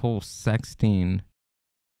the whole sexting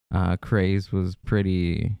craze was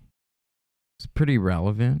pretty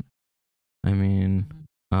relevant. I mean,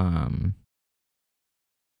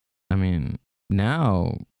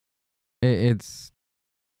 now it's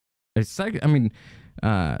like, I mean,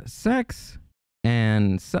 sex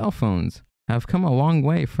and cell phones have come a long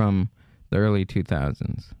way from the early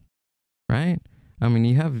 2000s, right? I mean,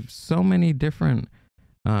 you have so many different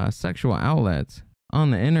sexual outlets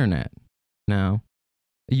on the internet now.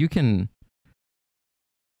 You can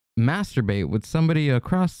masturbate with somebody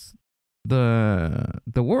across the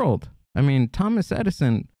world. I mean, Thomas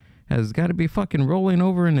Edison has got to be fucking rolling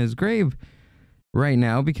over in his grave right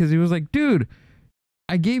now, because he was like, dude,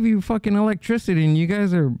 I gave you fucking electricity and you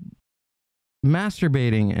guys are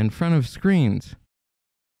masturbating in front of screens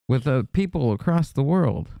with people across the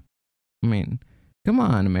world. I mean, come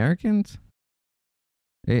on, Americans.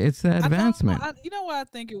 It's the advancement. You know what I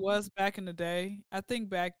think it was back in the day? I think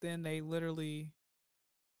back then they literally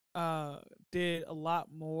did a lot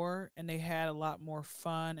more, and they had a lot more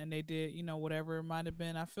fun, and they did, you know, whatever it might have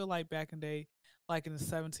been. I feel like back in the day, like in the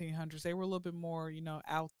 1700s, they were a little bit more, you know,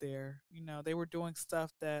 out there. You know, they were doing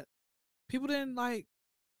stuff that people didn't like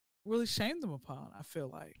really shame them upon. I feel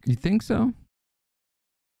like. You think so?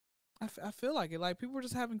 I feel like it. Like, people were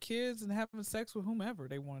just having kids and having sex with whomever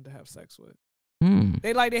they wanted to have sex with.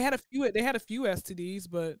 They had a few STDs,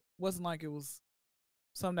 but wasn't like it was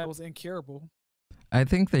something that was incurable. I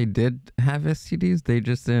think they did have STDs. They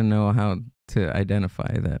just didn't know how to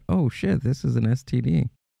identify that. Oh shit, this is an STD.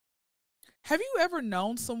 Have you ever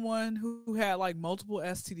known someone who had like multiple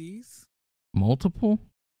STDs? Multiple?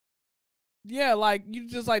 Yeah, like, you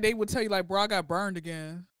just like, they would tell you like, bro, I got burned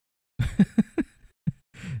again.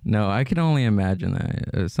 No, I can only imagine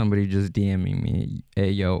that somebody just DMing me,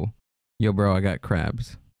 "Hey, yo, bro, I got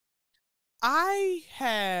crabs."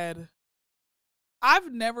 I've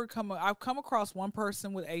come across one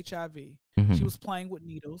person with HIV. Mhm. She was playing with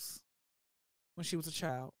needles when she was a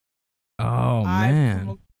child. Oh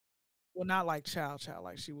man. Well, not like child,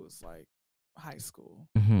 like she was like high school.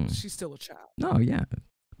 Mhm. She's still a child. Oh yeah.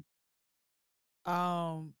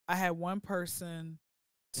 I had one person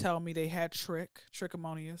tell me they had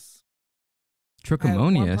trichomonias. I had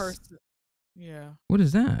one Trichomonious. person, yeah, What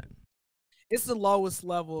is that? it's the lowest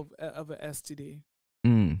level of an STD.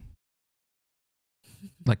 Mm.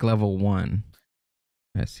 Like level 1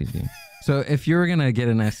 STD. So if you were gonna get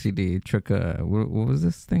an STD, what was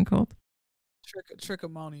this thing called?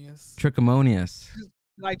 Trichomonious. Trichomonious.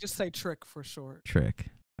 Like just say trick for short. Trick.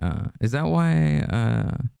 Is that why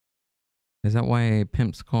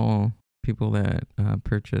pimps call people that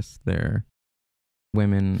purchase their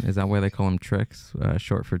women? Is that why they call them tricks?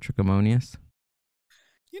 Short for trichomonious.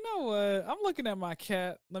 You know what? I'm looking at my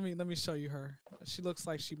cat. Let me show you her. She looks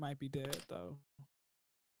like she might be dead though.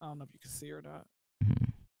 I don't know if you can see her or not. Mm-hmm.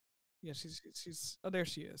 Yeah, she's. Oh, there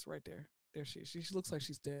she is, right there. There she is. She looks like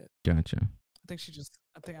she's dead. Gotcha. I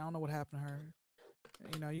don't know what happened to her.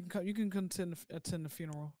 You know, you can come attend the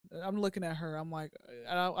funeral. I'm looking at her. I'm like,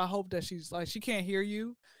 I hope that she's like, she can't hear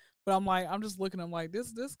you, but I'm like, I'm just looking. I'm like,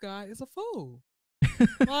 this guy is a fool.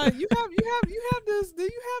 Like you have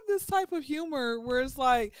this type of humor where it's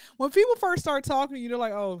like when people first start talking to you, they're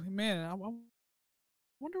like, oh man, I wonder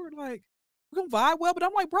like we're gonna vibe well. But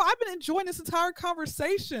I'm like, bro, I've been enjoying this entire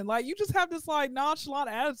conversation. Like you just have this like nonchalant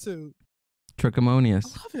attitude.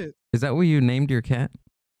 Trichomonious. I love it. Is that what you named your cat?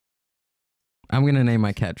 I'm gonna name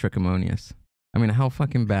my cat Trichomonious. I mean, how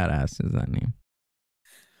fucking badass is that name?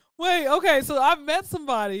 Wait, okay, so I've met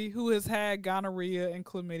somebody who has had gonorrhea and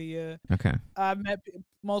chlamydia. Okay. I've met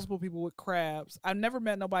multiple people with crabs. I've never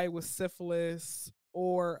met nobody with syphilis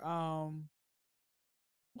or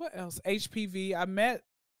what else? HPV. I've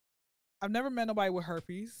never met nobody with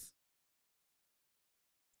herpes.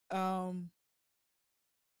 Yeah.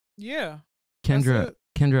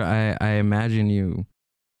 Kyndra, I imagine you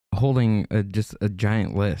holding just a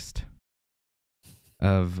giant list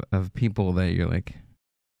of people that you're like,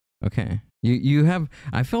 okay, you have.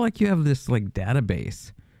 I feel like you have this like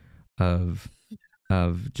database of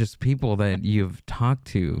just people that you've talked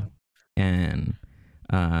to, and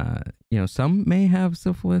some may have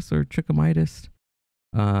syphilis or trichomitis,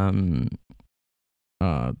 and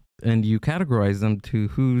you categorize them to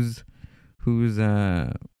who's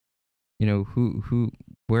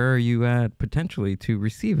where are you at potentially to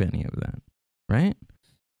receive any of that, right?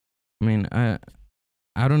 I mean, I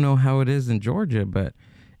don't know how it is in Georgia, but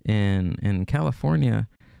in California,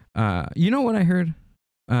 you know what I heard?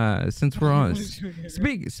 Since we're on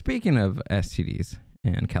speaking of STDs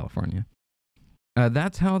in California,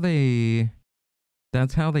 that's how they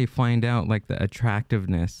find out like the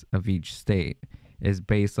attractiveness of each state is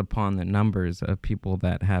based upon the numbers of people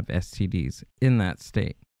that have STDs in that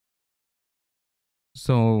state.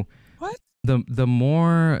 So what? The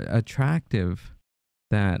more attractive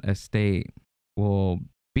that a state will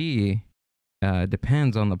be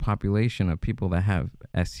depends on the population of people that have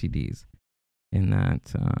STDs in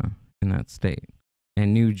that state.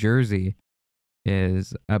 And New Jersey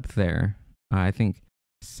is up there. I think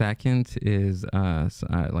second is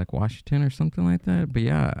like Washington or something like that. But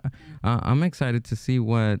yeah, I'm excited to see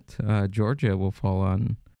what Georgia will fall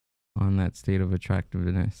on that state of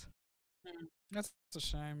attractiveness. That's a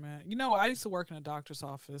shame, man. You know, I used to work in a doctor's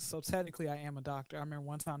office, so technically I am a doctor. I remember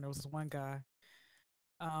one time there was this one guy,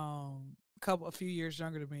 a few years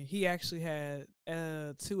younger than me. He actually had 2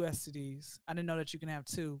 STDs. I didn't know that you can have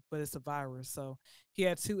 2, but it's a virus. So he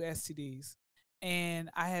had 2 STDs. And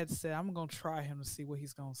I had said, I'm going to try him to see what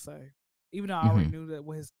he's going to say, even though I already knew that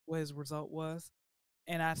what his result was.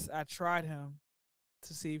 And I tried him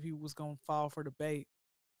to see if he was going to fall for the bait.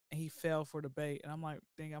 And he fell for the bait. And I'm like,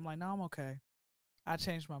 no, I'm okay. I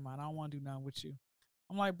changed my mind. I don't want to do nothing with you.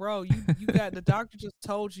 I'm like, bro, you got the doctor just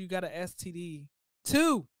told you got an STD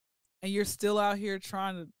 2, and you're still out here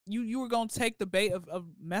trying to. You were gonna take the bait of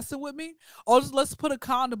messing with me, or just let's put a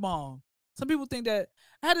condom on. Some people think that.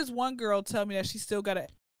 I had this one girl tell me that she still got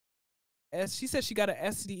she said she got an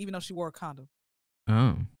STD even though she wore a condom.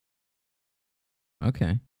 Oh.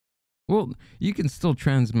 Okay. Well, you can still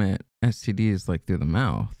transmit STDs like through the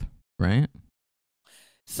mouth, right?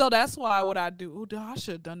 So that's why what I do. I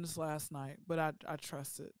should have done this last night, but I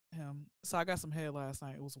trusted him. So I got some head last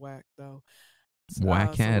night. It was whack though.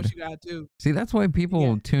 Whack head. So what you gotta do? See, that's why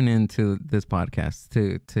people tune into this podcast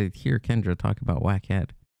to hear Kyndra talk about whack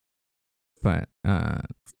head. But okay,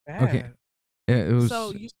 Bad. it was.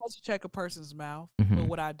 So you're supposed to check a person's mouth, Mhm. but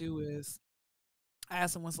what I do is I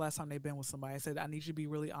ask them when's the last time they've been with somebody. I said, I need you to be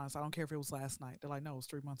really honest. I don't care if it was last night. They're like, no, it was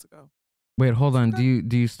 3 months ago. Wait, hold on. Okay.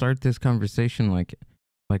 Do you start this conversation like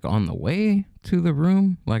on the way to the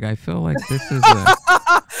room? Like I feel like this is a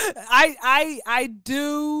I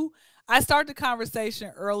do. I start the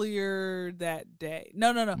conversation earlier that day.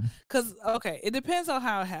 No. Because, okay, it depends on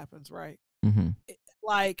how it happens, right? mm-hmm.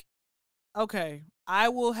 Like, okay, I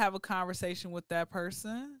will have a conversation with that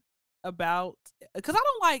person about, because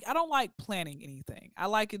I don't like planning anything. I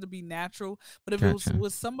like it to be natural. But if it was Gotcha.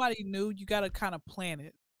 with somebody new, you got to kind of plan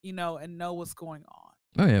it, and know what's going on.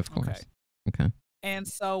 Oh yeah, of course. Okay. Okay. And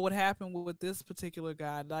so what happened with this particular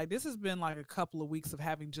guy, like this has been like a couple of weeks of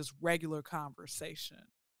having just regular conversation.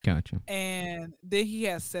 Gotcha. And then he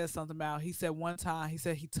has said something about, he said one time, he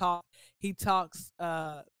said he talks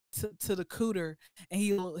to the cooter, and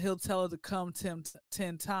he'll tell her to come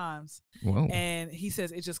 10 times. Whoa. And he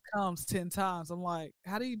says it just comes 10 times. I'm like,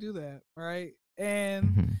 how do you do that? Right. And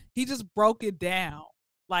Mm-hmm. he just broke it down,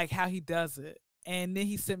 like how he does it. And then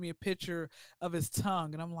he sent me a picture of his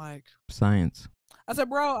tongue, and I'm like, Science. I said,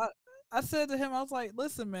 bro, I said to him, I was like,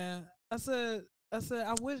 listen, man, I said, I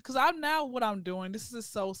wish, because I'm now what I'm doing. This is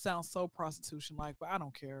sounds so prostitution like, but I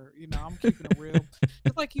don't care. I'm keeping it real.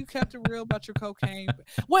 It's like you kept it real about your cocaine.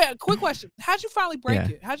 Wait, quick question: how'd you finally break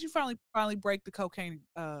it? How'd you finally break the cocaine?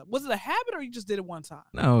 Was it a habit, or you just did it one time?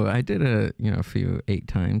 No, I did a few 8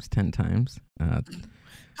 times, 10 times.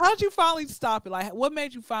 How'd you finally stop it? Like, what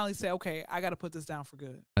made you finally say, okay, I got to put this down for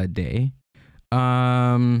good? A day.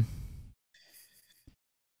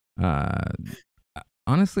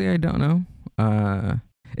 Honestly, I don't know.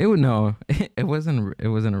 It wasn't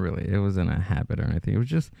a habit or anything.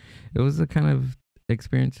 It was a kind of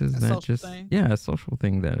experiences that just thing? a social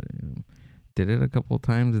thing that did it a couple of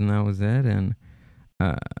times, and that was it. And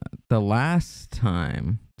the last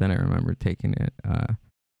time that I remember taking it,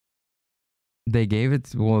 they gave it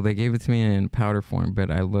to me in powder form,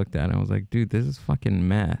 but I looked at it and I was like, dude, this is fucking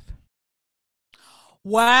meth.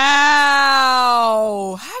 Wow.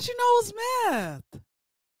 How'd you know it was meth?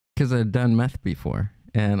 Because I'd done meth before.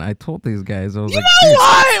 And I told these guys, I was like, know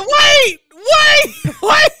what? Wait.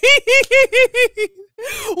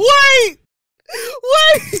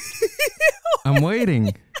 I'm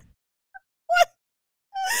waiting.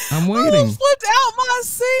 I'm I waiting. almost flipped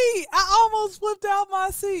out my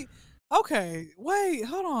seat. Okay, wait,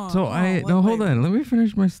 hold on. So hold on. Let me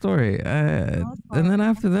finish my story. And then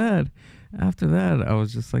after that, I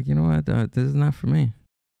was just like, you know what? This is not for me.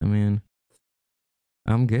 I mean,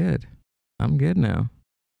 I'm good. I'm good now.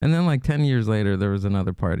 And then like 10 years later, there was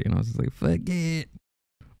another party, and I was just like, fuck it.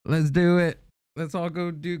 Let's do it. Let's all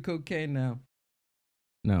go do cocaine now.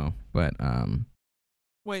 No, but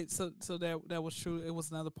wait, so that was true. It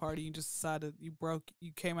was another party. You just decided you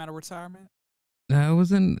came out of retirement? it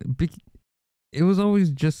wasn't. It was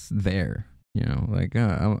always just there, Like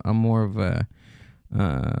I'm more of a,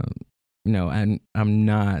 I'm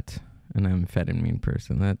not an amphetamine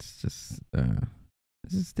person. That's just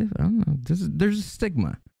this is different. I don't know. There's a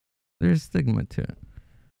stigma. There's a stigma to it,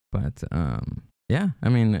 but yeah. I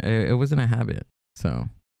mean, it wasn't a habit, so.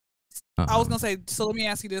 I was gonna say. So let me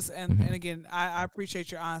ask you this, and Mhm. and again, I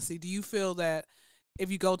appreciate your honesty. Do you feel that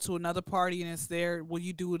if you go to another party and it's there, will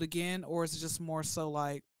you do it again, or is it just more so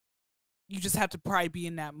like you just have to probably be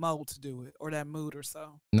in that mode to do it, or that mood, or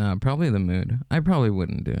so? No, probably the mood. I probably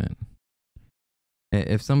wouldn't do it.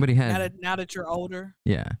 If somebody had Now that you're older,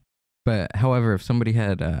 yeah, but however, if somebody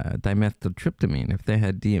had dimethyltryptamine, if they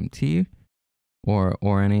had DMT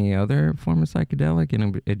or any other form of psychedelic,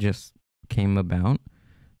 and it just came about,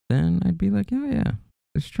 then I'd be like, oh yeah,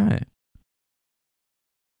 let's try it.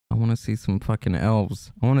 I want to see some fucking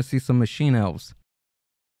elves. I want to see some machine elves.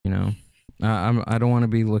 I don't want to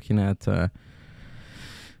be looking at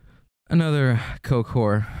another coke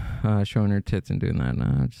whore showing her tits and doing that.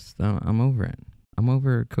 No, I'm over it. I'm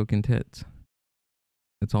over coke and tits.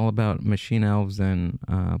 It's all about machine elves and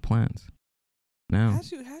plants. Now,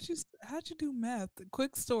 how'd you do meth?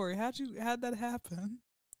 Quick story. How'd that happen?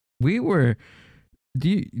 we were.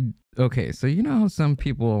 Okay, so you know how some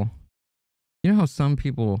people,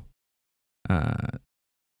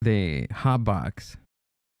 they hotbox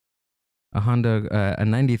a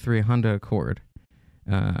 93 Honda Accord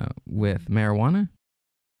with marijuana?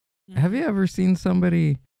 Mm-hmm. Have you ever seen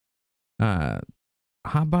somebody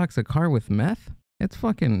hotbox a car with meth? It's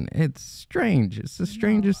strange. It's the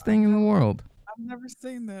strangest thing in the world. I've never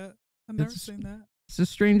seen that. Seen that. It's the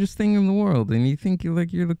strangest thing in the world, and you think you're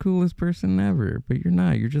the coolest person ever, but you're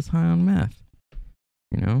not. You're just high on meth.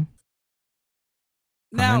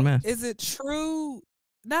 behind Now, meth. is it true?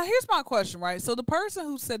 Now, here's my question, right? So the person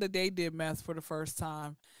who said that they did meth for the first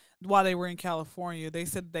time while they were in California, they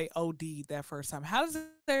said that they OD'd that first time. How does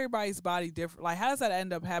everybody's body differ? Like, how does that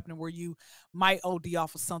end up happening where you might OD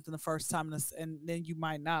off of something the first time and then you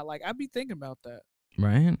might not? Like, I'd be thinking about that.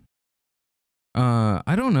 Right?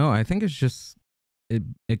 I don't know. I think it's just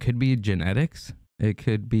it could be genetics. It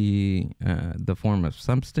could be the form of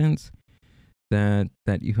substance that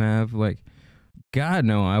you have. Like, God,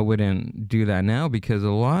 no, I wouldn't do that now because a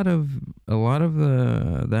lot of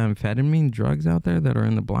the amphetamine drugs out there that are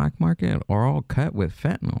in the black market are all cut with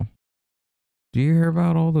fentanyl. Do you hear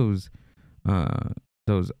about all those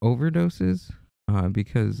overdoses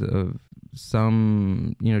because of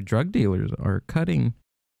some drug dealers are cutting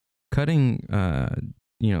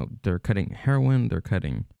they're cutting heroin, they're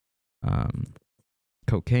cutting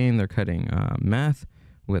cocaine, they're cutting meth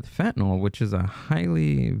with fentanyl, which is a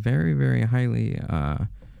very, very highly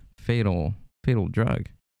fatal drug.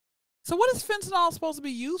 So what is fentanyl supposed to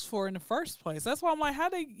be used for in the first place? That's why I'm like, how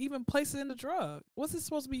they even place it in the drug? What's it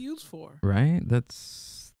supposed to be used for? Right?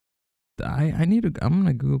 I'm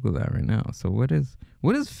gonna Google that right now. So what is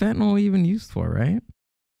fentanyl even used for, right?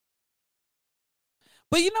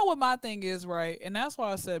 But you know what my thing is, right? And that's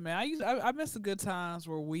why I said, man, I miss the good times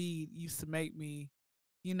where weed used to make me,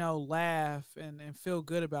 laugh and feel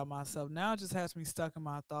good about myself. Now it just has me stuck in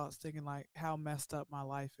my thoughts thinking like how messed up my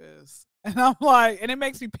life is. And I'm like, and it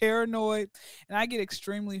makes me paranoid and I get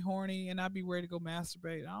extremely horny and I'd be ready to go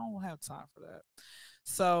masturbate. I don't have time for that.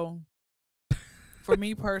 So for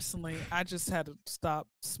me personally, I just had to stop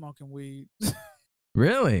smoking weed.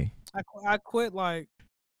 Really? I quit like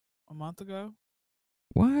a month ago.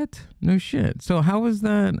 What? No shit. So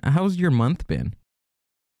how's your month been?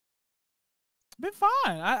 Been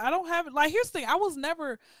fine. I don't have it. Like, here's the thing. I was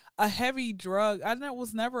never a heavy drug.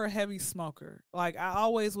 Was never a heavy smoker. Like, I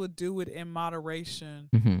always would do it in moderation,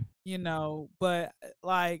 but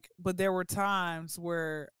there were times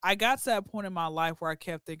where I got to that point in my life where I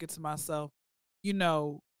kept thinking to myself,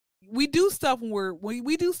 we do stuff when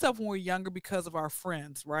we're younger because of our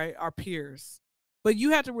friends, right? Our peers. But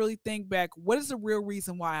you have to really think back, what is the real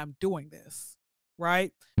reason why I'm doing this?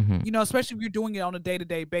 Right? Especially if you're doing it on a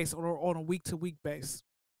day-to-day basis or on a week-to-week basis.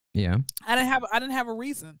 Yeah. I didn't have a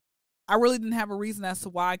reason. I really didn't have a reason as to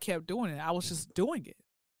why I kept doing it. I was just doing it.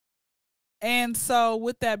 And so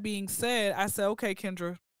with that being said, I said, okay,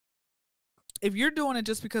 Kyndra, if you're doing it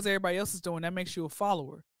just because everybody else is doing it, that makes you a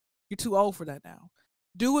follower. You're too old for that now.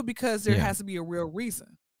 Do it because there has to be a real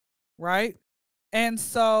reason. Right? And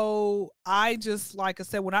so I just, like I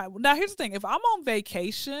said, now here's the thing. If I'm on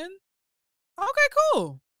vacation, okay,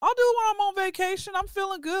 cool. I'll do it when I'm on vacation. I'm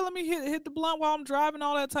feeling good. Let me hit the blunt while I'm driving,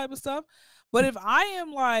 all that type of stuff. But if I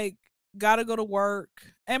am like, gotta go to work,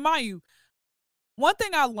 and mind you, one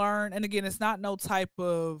thing I learned, and again, it's not no type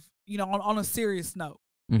of, on a serious note,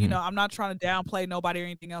 I'm not trying to downplay nobody or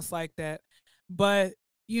anything else like that. But,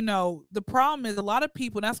 the problem is a lot of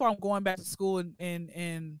people, and that's why I'm going back to school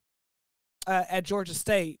at Georgia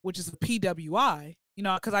State, which is a PWI,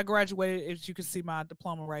 because I graduated, as you can see my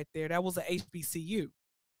diploma right there. That was a HBCU,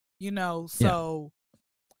 so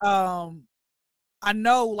I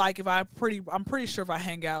know, like, I'm pretty sure if I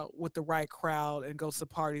hang out with the right crowd and go to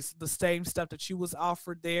parties, the same stuff that you was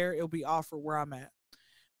offered there, it'll be offered where I'm at.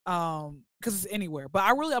 Because it's anywhere. But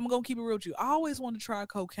I'm gonna keep it real with you. I always want to try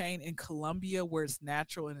cocaine in Colombia where it's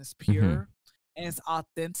natural and it's pure. And it's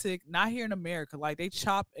authentic, not here in America. Like, they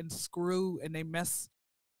chop and screw and they mess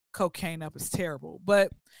cocaine up. It's terrible.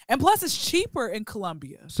 And plus it's cheaper in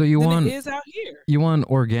Colombia than it is out here. You want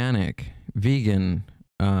organic, vegan,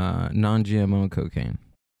 non-GMO cocaine.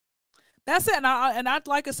 That's it. And I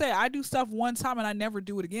like I say, I do stuff one time and I never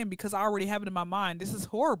do it again because I already have it in my mind. This is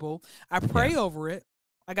horrible. I pray over it.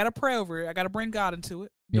 I gotta pray over it. I gotta bring God into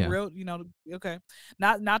it. The real, okay.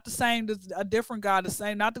 Not the same, a different God, the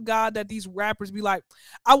same, not the God that these rappers be like,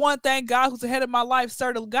 I want to thank God who's the head of my life,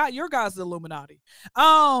 sir. Your God's the Illuminati.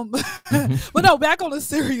 But no, back on a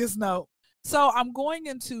serious note. So I'm going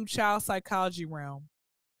into child psychology realm.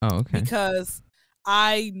 Oh, okay. Because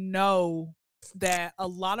I know that a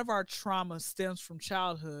lot of our trauma stems from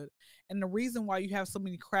childhood. And the reason why you have so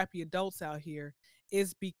many crappy adults out here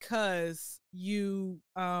is because they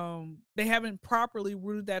haven't properly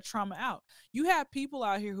rooted that trauma out. You have people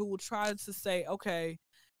out here who will try to say, okay,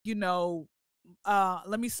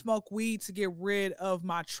 let me smoke weed to get rid of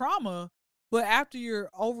my trauma, but after you're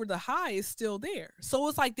over the high, it's still there. So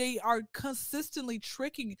it's like they are consistently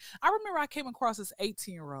tricking. I remember I came across this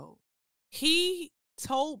 18-year-old. He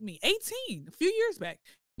told me, 18, a few years back,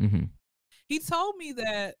 he told me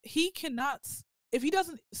that he cannot if he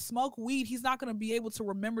doesn't smoke weed, he's not going to be able to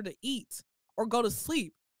remember to eat or go to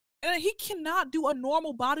sleep. And he cannot do a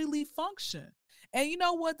normal bodily function. And you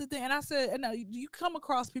know what the thing, and I said, and you come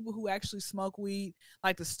across people who actually smoke weed,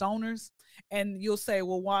 like the stoners, and you'll say,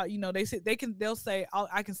 well, why, they'll say,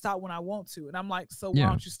 I can stop when I want to. And I'm like, so why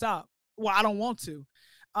don't you stop? Well, I don't want to.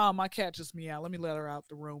 My cat just meowed. Let me let her out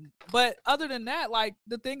the room. But other than that, like,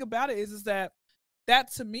 the thing about it is that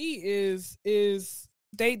to me is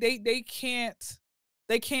they can't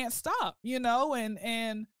stop,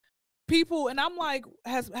 and people, and I'm like,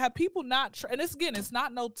 have people not and it's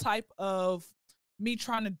not no type of me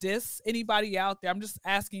trying to diss anybody out there. I'm just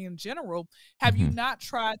asking in general, have you not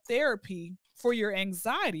tried therapy for your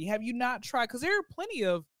anxiety? Have you not tried, because there are plenty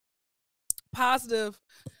of positive,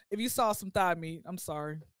 if you saw some thigh meat, I'm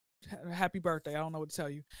sorry, happy birthday, I don't know what to tell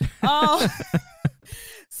you.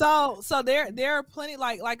 So there are plenty,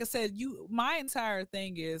 like I said, my entire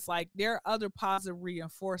thing is like, there are other positive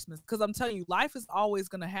reinforcements, because I'm telling you, life is always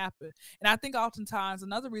going to happen. And I think oftentimes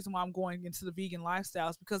another reason why I'm going into the vegan lifestyle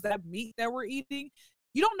is because that meat that we're eating,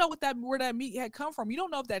 you don't know where that meat had come from. You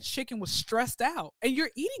don't know if that chicken was stressed out, and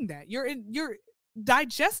you're eating that, you're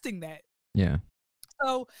digesting that. Yeah.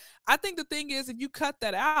 So I think the thing is, if you cut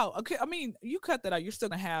that out, okay, I mean, you cut that out, you're still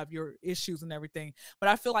gonna have your issues and everything, but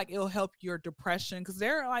I feel like it'll help your depression, because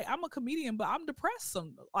they're like, I'm a comedian, but I'm depressed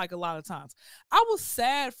like a lot of times. I was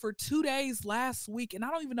sad for 2 days last week, and I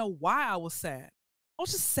don't even know why I was sad. I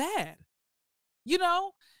was just sad,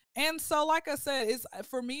 And so, like I said, it's,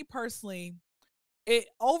 for me personally,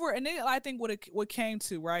 and then I think what came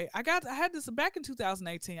to, right? I had this back in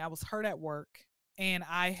 2018. I was hurt at work, and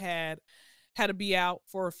I had to be out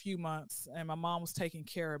for a few months, and my mom was taking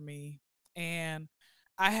care of me. And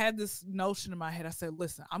I had this notion in my head. I said,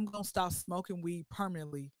 listen, I'm going to stop smoking weed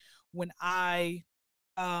permanently when I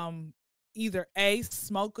either A,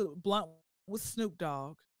 smoke a blunt with Snoop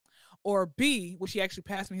Dogg, or B, which he actually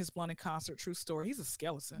passed me his blunt in concert. True story. He's a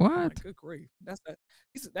skeleton. What? Like, good grief. That's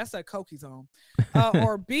that coke he's on.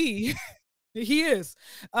 Or B, he is.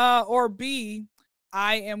 Or B,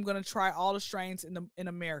 I am going to try all the strains in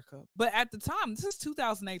America. But at the time, this is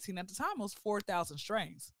 2018. At the time, it was 4,000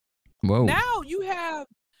 strains. Whoa. Now you have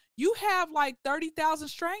like 30,000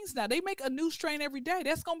 strains now. They make a new strain every day.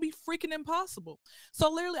 That's going to be freaking impossible. So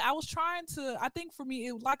literally, I was trying to, I think for me,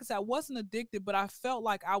 like I said, I wasn't addicted, but I felt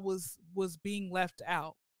like I was being left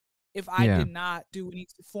out if I did not do any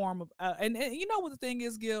form of, and you know what the thing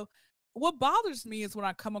is, Gill? What bothers me is when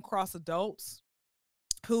I come across adults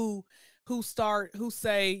who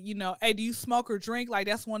say, hey, do you smoke or drink? Like,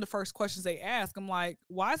 that's one of the first questions they ask. I'm like,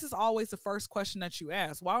 why is this always the first question that you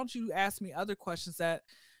ask? Why don't you ask me other questions that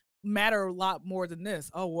matter a lot more than this?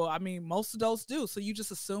 Oh, well, I mean, most adults do. So you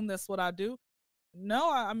just assume that's what I do? No,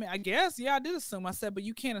 I mean, I guess, yeah, I did assume. I said, but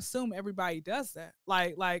you can't assume everybody does that.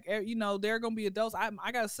 Like, there are going to be adults.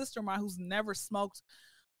 I got a sister of mine who's never smoked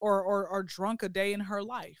or drunk a day in her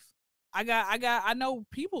life. I know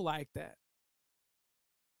people like that.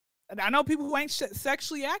 I know people who ain't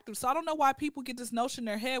sexually active, so I don't know why people get this notion in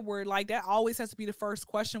their head where like that always has to be the first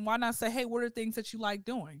question. Why not say, hey, what are things that you like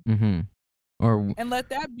doing? And let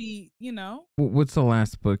that be, What's the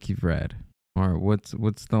last book you've read? Or what's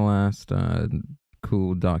the last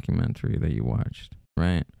cool documentary that you watched,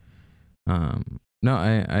 right? No,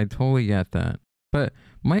 I totally get that. But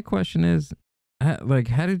my question is, how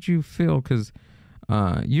did you feel? Because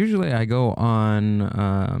usually I go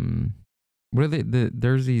on... what are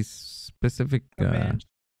there's these specific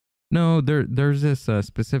no, there's this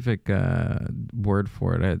specific word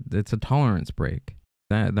for it. It's a tolerance break.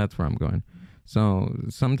 That's where I'm going. So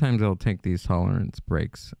sometimes I'll take these tolerance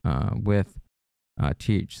breaks with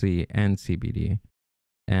THC and CBD,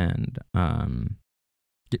 and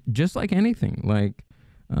just like anything, like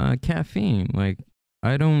caffeine. Like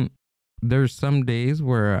there's some days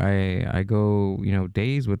where I go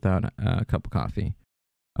days without a cup of coffee.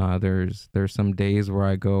 There's some days where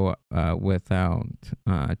I go without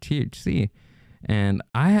THC, and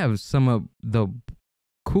I have some of the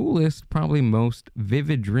coolest, probably most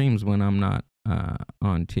vivid dreams when I'm not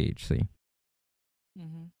on THC.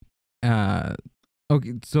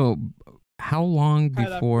 Okay, so how long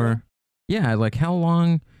before? Yeah, like how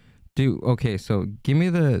long okay, so give me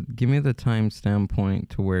the timestamp point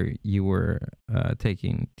to where you were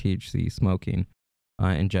taking THC, smoking,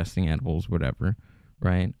 ingesting edibles, whatever.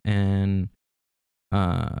 Right. And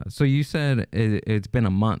so you said it's been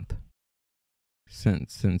a month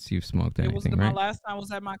since you've smoked anything, right? My last time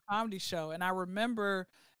was at my comedy show. And I remember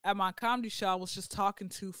at my comedy show, I was just talking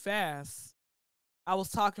too fast. I was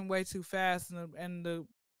talking way too fast. And the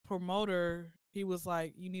promoter, he was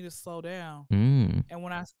like, you need to slow down. And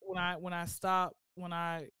when I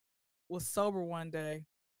was sober one day,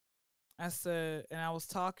 I said, and I was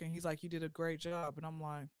talking, he's like, you did a great job. And I'm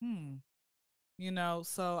like,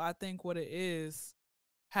 so I think what it is,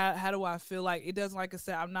 how do I feel? Like, it doesn't, like I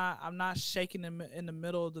said, I'm not shaking in the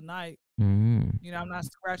middle of the night. I'm not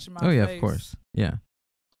scratching my face. Oh yeah, of course. Yeah.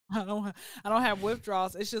 I don't have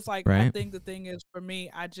withdrawals. It's just like, Right. I think the thing is, for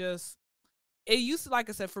me, it used to, like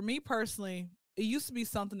I said, for me personally, it used to be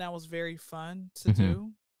something that was very fun to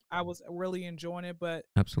do. I was really enjoying it, but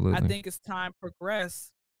absolutely, I think as time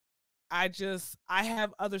progressed, I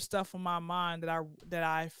have other stuff on my mind that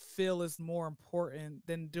I feel is more important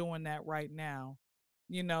than doing that right now.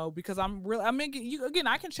 Because I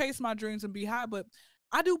can chase my dreams and be high, but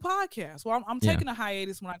I do podcasts. Well, I'm taking a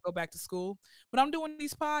hiatus when I go back to school, but I'm doing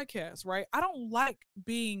these podcasts, right? I don't like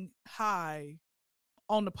being high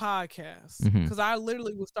on the podcast because I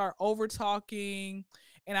literally will start over talking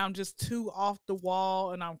and I'm just too off the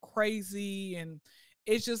wall and I'm crazy, and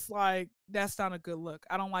it's just like, that's not a good look.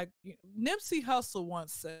 I don't like. Nipsey Hussle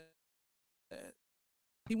once said,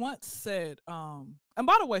 and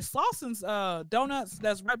by the way, Slausen's Donuts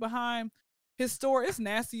that's right behind his store, it's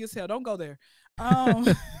nasty as hell. Don't go there.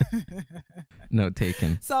 Note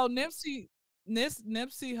taken. So Nipsey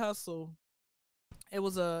Hussle,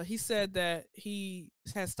 he said that he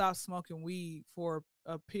had stopped smoking weed for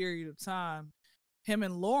a period of time. Him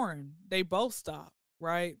and Lauren, they both stopped,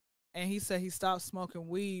 right? And he said he stopped smoking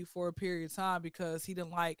weed for a period of time because he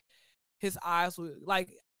didn't like his eyes would,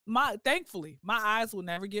 like, thankfully my eyes would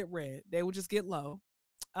never get red. They would just get low.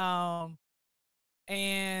 And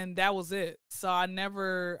that was it. So I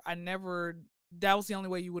never, that was the only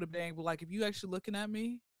way you would have been able, like, if you actually looking at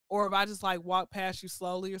me, or if I just like walk past you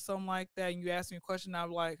slowly or something like that, and you ask me a question,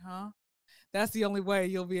 I'm like, huh? That's the only way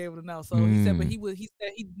you'll be able to know. So he said, but he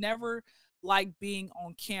said he never liked being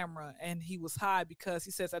on camera, and he was high because he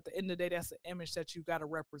says at the end of the day, that's the image that you got to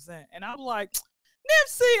represent. And I'm like,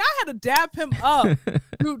 Nipsey, I had to dap him up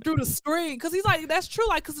through the screen, because he's like, that's true,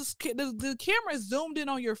 like, because the camera is zoomed in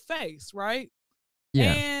on your face, right?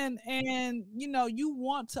 Yeah. And you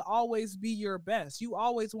want to always be your best. You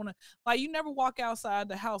always want to, like, you never walk outside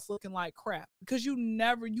the house looking like crap, because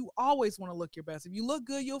you always want to look your best. If you look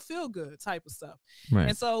good, you'll feel good, type of stuff. Right.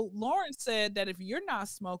 And so Lauren said that if you're not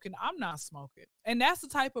smoking, I'm not smoking. And that's the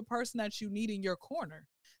type of person that you need in your corner,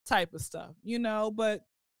 type of stuff, but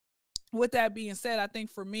with that being said, I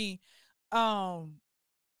think for me, also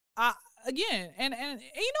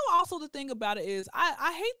the thing about it is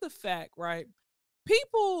I hate the fact, right?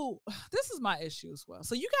 People, this is my issue as well.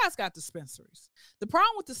 So you guys got dispensaries. The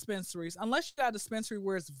problem with dispensaries, unless you got a dispensary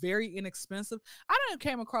where it's very inexpensive, I done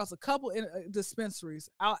came across a couple dispensaries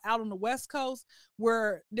out on the West Coast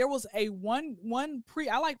where there was I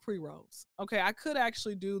like pre-rolls. Okay, I could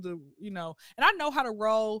actually do and I know how to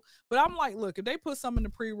roll, but I'm like, look, if they put something in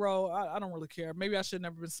the pre-roll, I don't really care. Maybe I should have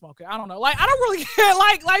never been smoking. I don't know. Like, I don't really care.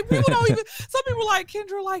 Like people don't even, some people like,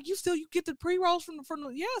 Kyndra, like, you get the pre-rolls from the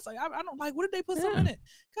yes. Like, I don't, like, what did they put something in it?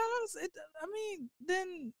 Guys,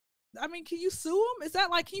 can you sue them? Is that,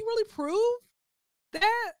 like, can you really prove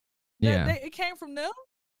that it came from them?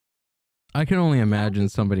 I can only imagine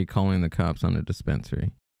somebody calling the cops on a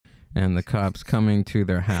dispensary, and the cops coming to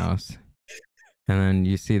their house, and then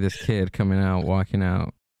you see this kid walking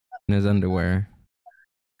out in his underwear,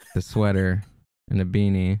 the sweater, and the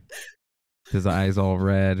beanie, his eyes all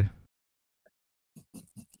red.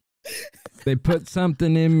 They put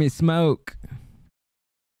something in me smoke.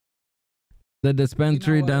 The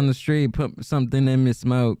dispensary down the street put something in me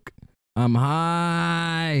smoke. I'm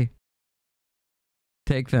high.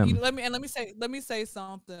 Take them. Let me say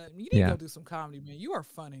something. You need to go do some comedy, man. You are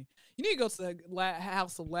funny. You need to go to the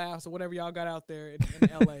House of Laughs or whatever y'all got out there in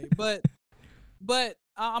LA. But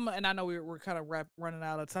and I know we're kind of running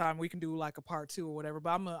out of time. We can do like a part 2 or whatever.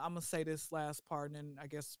 But I'm gonna say this last part, and then I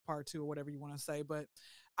guess part 2 or whatever you want to say. But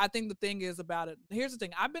I think the thing is about it. Here's the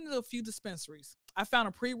thing. I've been to a few dispensaries. I found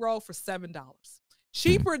a pre-roll for $7,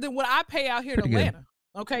 cheaper than what I pay out here in Atlanta.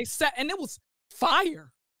 Good. Okay, and it was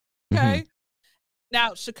fire. Okay,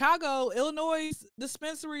 now Chicago, Illinois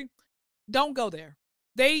dispensary, don't go there.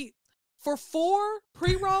 They for 4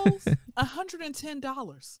 pre-rolls,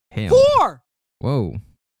 $110. 4. Whoa.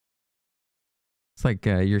 It's like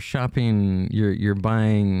you're shopping. You're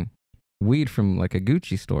buying weed from like a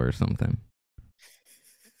Gucci store or something.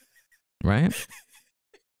 Right?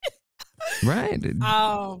 Right.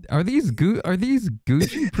 Are these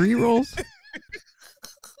Gucci pre-rolls?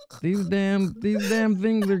 These damn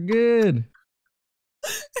things are good.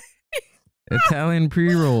 Italian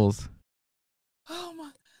pre-rolls. Oh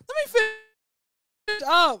my! Let me shut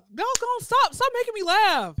up. Go, stop making me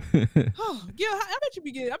laugh. Oh, yeah, I bet you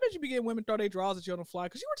be getting women throw their drawers at you on the fly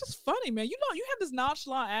because you were just funny, man. You know, you have this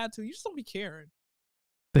nonchalant attitude. You just don't be caring.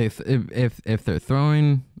 If they're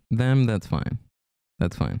throwing them, that's fine.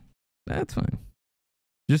 That's fine. That's fine.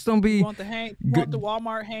 Just don't be. You want the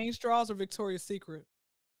Walmart Hanes drawers or Victoria's Secret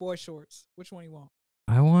boy shorts? Which one you want?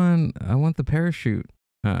 I want the parachute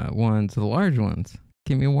ones, the large ones.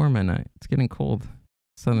 Keep me warm at night. It's getting cold.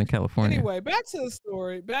 Southern California. Anyway, back to the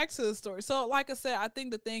story. So, like I said, I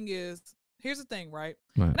think the thing is, here's the thing, right?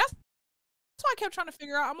 Right. That's why I kept trying to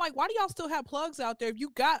figure out. I'm like, why do y'all still have plugs out there if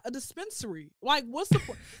you got a dispensary? Like, what's the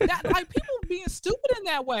that? Like, people being stupid in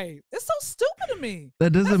that way. It's so stupid to me.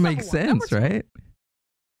 That doesn't make sense, right?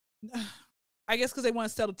 I guess because they want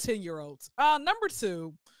to sell to 10-year-olds. Number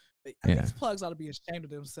two, I guess plugs ought to be ashamed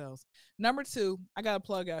of themselves. Number two, I got a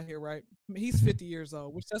plug out here, right? He's 50 years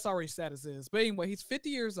old, which that's already sad as is. But anyway, he's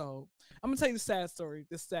 50 years old. I'm gonna tell you this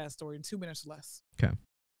sad story in 2 minutes or less. Okay.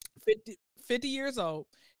 50 years old.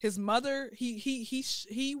 His mother,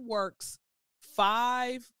 he works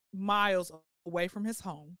 5 miles away from his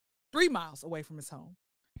home, 3 miles away from his home.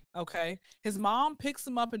 Okay. His mom picks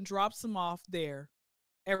him up and drops him off there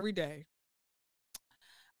every day.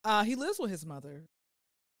 He lives with his mother.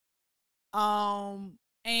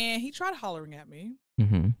 And he tried hollering at me.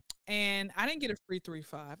 Mm-hmm. And I didn't get a free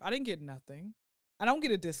 3.5. I didn't get nothing. I don't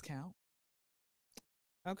get a discount.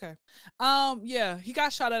 Okay. Yeah, he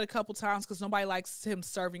got shot at a couple times because nobody likes him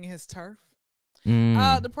serving his turf.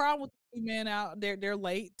 The problem with the men out there, they're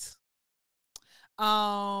late. They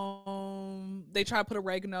try to put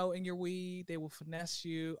oregano in your weed. They will finesse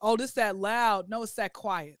you. Oh, this that loud. No, it's that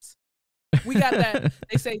quiet. We got that.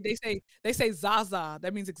 They say Zaza.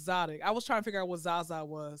 That means exotic. I was trying to figure out what Zaza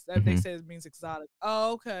was. That they said it means exotic.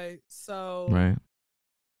 Oh, okay. So right.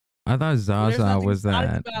 I thought Zaza was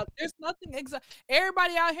that. There's nothing exotic.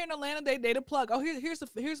 Everybody out here in Atlanta, they the plug. Oh,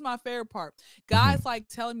 here's my favorite part. Guys like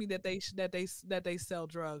telling me that they sell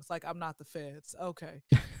drugs. Like I'm not the feds. Okay.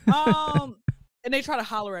 And they try to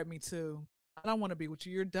holler at me too. I don't want to be with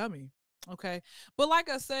you. You're a dummy. Okay. But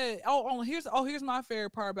like I said, here's my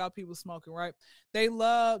favorite part about people smoking, right? They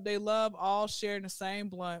love all sharing the same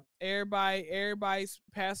blunt. Everybody's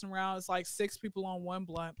passing around. It's like 6 people on one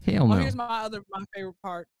blunt. Hell no. Here's my favorite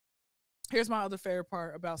part. Here's my other favorite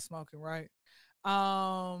part about smoking, right?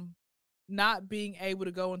 Not being able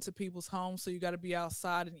to go into people's homes, so you got to be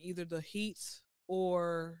outside in either the heat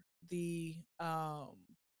or the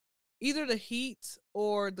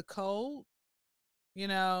cold. You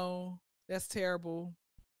know, that's terrible.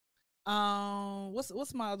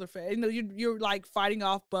 What's my other favorite? You know, you're like fighting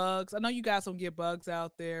off bugs. I know you guys don't get bugs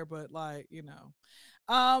out there, but like, you know,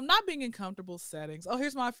 not being in comfortable settings. Oh,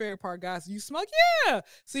 here's my favorite part, guys. You smoke, yeah.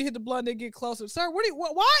 So you hit the blunt, they get closer. Sir,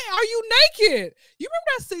 why are you naked? You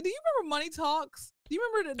remember that scene? Do you remember Money Talks? Do you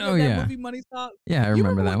remember that movie Money Talks? Yeah, I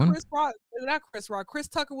remember that one. Chris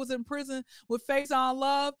Tucker was in prison with Face on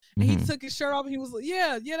Love, and he took his shirt off, and he was like,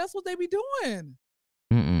 yeah, that's what they be doing.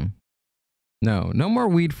 No more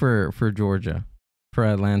weed for Georgia, for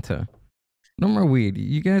Atlanta. No more weed.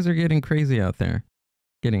 You guys are getting crazy out there,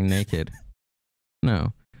 getting naked.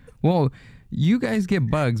 No. Well, you guys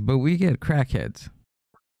get bugs, but we get crackheads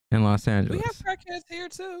in Los Angeles. We have crackheads here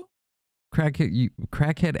too.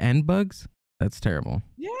 Crackhead and bugs? That's terrible.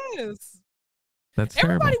 Yes. That's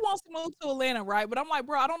Everybody terrible. wants to move to Atlanta, right? But I'm like,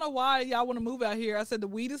 bro, I don't know why y'all want to move out here. I said the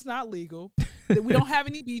weed is not legal. That we don't have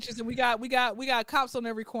any beaches, and we got cops on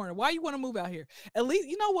every corner. Why you want to move out here? At least,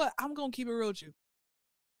 you know what? I'm gonna keep it real with you.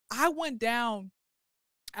 I went down.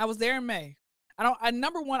 I was there in May.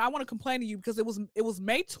 Number one, I want to complain to you because it was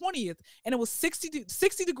May 20th and it was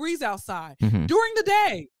 60 degrees outside during the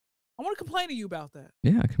day. I want to complain to you about that.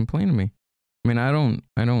 Yeah, complain to me. I mean, I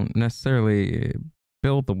don't necessarily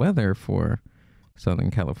build the weather for Southern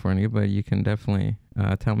California, but you can definitely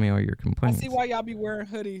tell me all your complaints. I see why y'all be wearing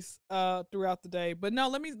hoodies throughout the day. But no,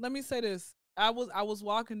 let me say this. I was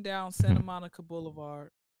walking down Santa Monica Boulevard.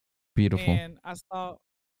 Beautiful. And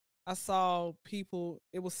I saw people,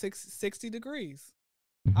 it was 60 degrees.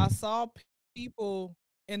 I saw people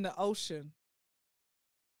in the ocean.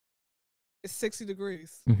 It's 60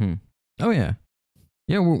 degrees. Oh yeah.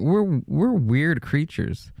 Yeah, we're weird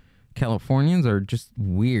creatures. Californians are just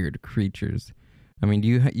weird creatures. I mean,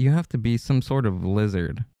 you have to be some sort of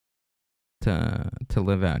lizard to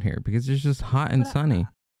live out here because it's just hot and sunny.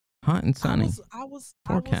 Hot and sunny. I was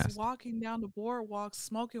walking down the boardwalk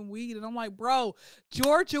smoking weed, and I'm like, bro,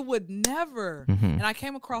 Georgia would never. And I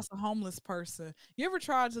came across a homeless person. You ever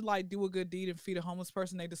tried to like do a good deed and feed a homeless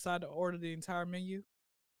person? They decide to order the entire menu.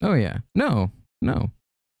 Oh yeah, no.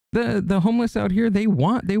 The homeless out here, they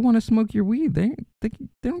want to smoke your weed. they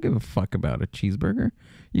don't give a fuck about a cheeseburger.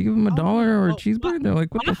 You give them a Oh, dollar or a well, cheeseburger, they're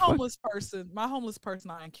like, what my the fuck? homeless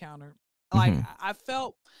person I encountered, like Mhm. I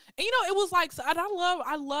felt, and it was like, and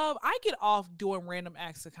I get off doing random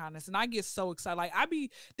acts of kindness, and I get so excited. Like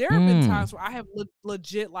there have been times where I have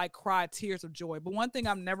legit like cried tears of joy. But one thing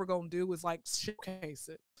I'm never gonna do is like showcase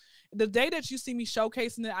it. The day that you see me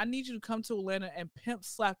showcasing it, I need you to come to Atlanta and pimp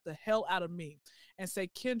slap the hell out of me and say,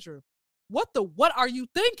 Kyndra, what are you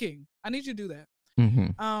thinking? I need you to do that.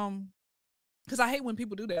 Mhm. Because I hate when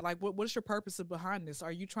people do that. Like, what is your purpose behind this?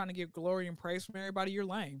 Are you trying to get glory and praise from everybody? You're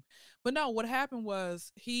lame. But no, what happened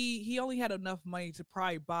was he only had enough money to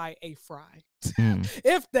probably buy a fry,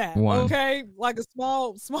 if that. One. Okay, like a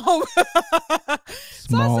small. So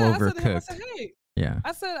Small I said to him, I overcooked. said, hey. Yeah.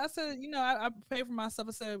 I said, I paid for myself.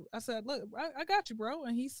 I said, look, I got you, bro.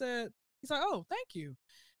 And he's like, oh, thank you.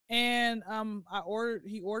 And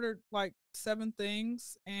he ordered like 7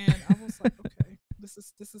 things, and I was like, okay, this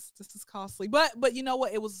is costly. But you know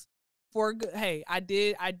what? It was for good. Hey, I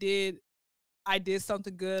did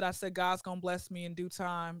something good. I said God's gonna bless me in due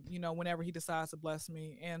time, whenever he decides to bless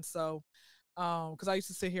me. And so because I used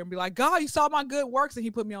to sit here and be like, God, you saw my good works, and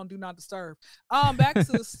he put me on do not disturb. Back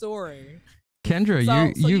to the story. Kendra,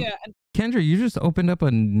 Kendra, you just opened up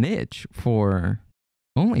a niche for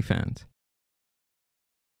OnlyFans.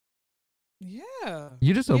 Yeah.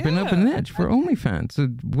 You just opened up a niche for OnlyFans. So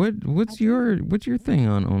what's your thing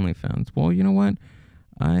on OnlyFans? Well, you know what?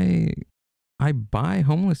 I buy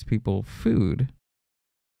homeless people food,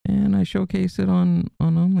 and I showcase it on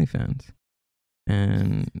OnlyFans.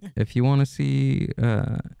 And if you want to see,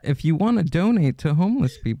 if you want to donate to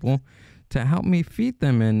homeless people to help me feed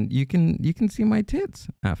them, and you can see my tits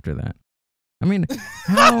after that. I mean,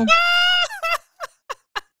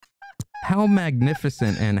 how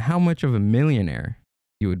magnificent and how much of a millionaire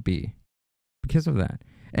you would be because of that.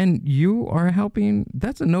 And you are helping.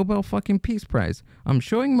 That's a Nobel fucking Peace Prize. I'm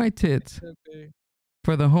showing my tits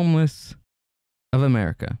for the homeless of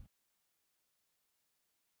America.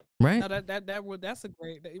 Right? No, that's a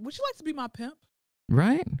great. Would you like to be my pimp?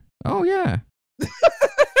 Right? Oh yeah.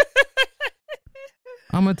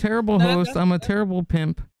 I'm a terrible host. I'm a terrible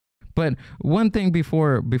pimp. But one thing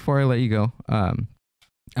before I let you go, I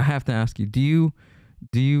have to ask you: Do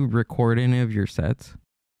you record any of your sets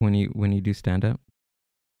when you do stand up?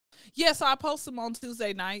 Yeah, so I post them on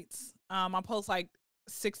Tuesday nights. I post like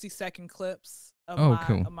 60-second clips of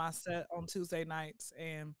my set on Tuesday nights,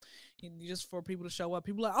 and just for people to show up.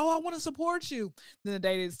 People are like, oh, I want to support you. Then the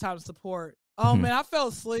day it's time to support. Oh man, I fell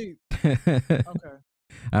asleep. Okay.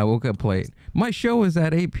 I woke up late. My show is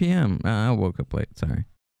at 8 p.m. I woke up late. Sorry.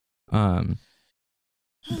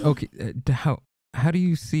 Okay. How do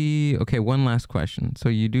you see? Okay, one last question. So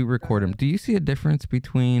you do record them. Do you see a difference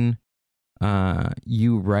between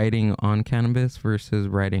you writing on cannabis versus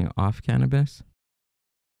writing off cannabis?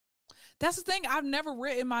 That's the thing. I've never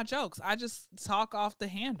written my jokes. I just talk off the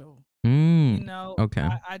handle. Okay.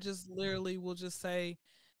 I just literally will just say,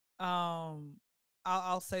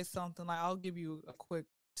 I'll say something like, I'll give you a quick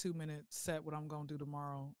 2-minute set what I'm gonna do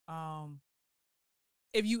tomorrow.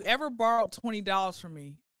 If you ever borrowed $20 from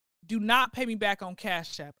me, do not pay me back on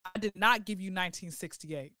Cash App. I did not give you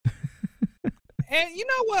 1968. And you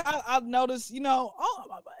know what I've noticed, it's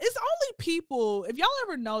only people, if y'all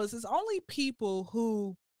ever notice, it's only people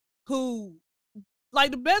who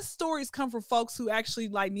like the best stories come from folks who actually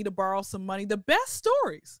like need to borrow some money. The best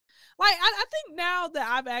stories. Like I think now that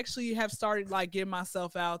I've actually have started like getting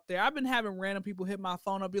myself out there, I've been having random people hit my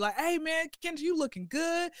phone up, be like, hey man, Kyndra, you looking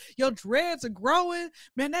good. Your dreads are growing.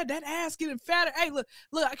 Man, that ass getting fatter. Hey, look,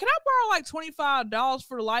 can I borrow like $25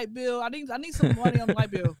 for the light bill? I need some money on the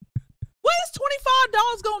light bill. What is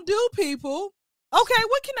 $25 gonna do, people? Okay,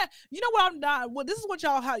 what can I? You know what I'm not? Well, this is what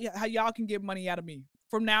how y'all can get money out of me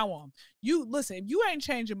from now on. You listen. If you ain't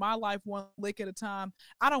changing my life one lick at a time,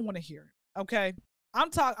 I don't want to hear it. Okay,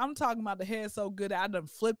 I'm talking about the head so good that I done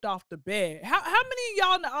flipped off the bed. How many of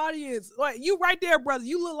y'all in the audience? Like you right there, brother.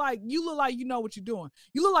 You look like you know what you're doing.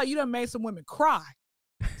 You look like you done made some women cry.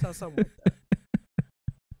 So something like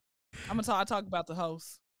that. I talk about the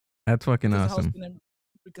host. That's fucking awesome.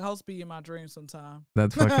 The host be in my dreams sometime.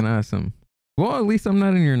 That's fucking awesome. Well, at least I'm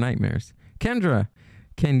not in your nightmares. Kyndra,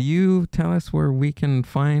 can you tell us where we can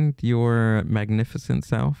find your magnificent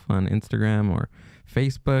self on Instagram or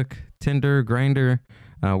Facebook, Tinder, Grindr,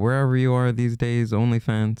 wherever you are these days,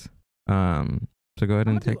 OnlyFans? So go ahead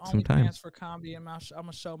I'm and gonna do take some time. OnlyFans for comedy, and I'm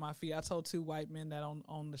gonna show my feet. I told 2 white men that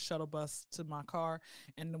on the shuttle bus to my car,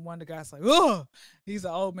 and the guy's like, "Oh, he's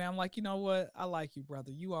an old man." I'm like, you know what? I like you,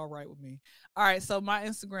 brother. You all right with me? All right. So my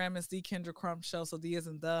Instagram is the Kyndra Crump Show. So D is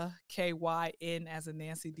in the KYN as in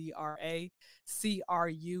Nancy, DRACRUM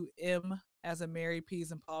as in Mary,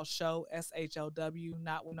 P's and Paul Show, SHOW.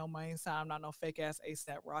 Not with no money sign. I'm not no fake ass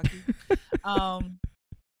ASAP Rocky. Um.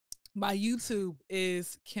 My YouTube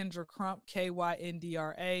is Kyndra Crump,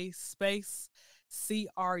 KYNDRA space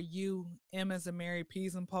CRUM as in Mary,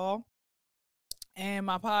 P's and Paul. And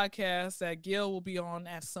my podcast that Gill will be on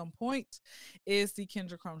at some point is the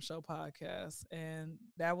Kyndra Crump Show podcast. And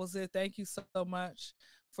that was it. Thank you so much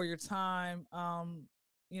for your time. I'm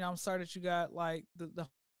sorry that you got like the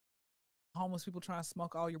homeless people trying to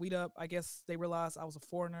smoke all your weed up. I guess they realized I was a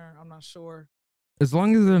foreigner. I'm not sure. As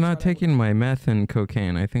long as they're not Try that taking my meth and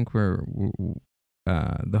cocaine, I think the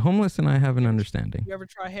homeless and I have an understanding. You ever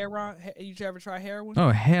try heroin? You ever try heroin?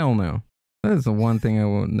 Oh, hell no. That is the one thing I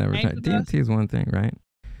will never try. Angel dust? DMT is one thing, right?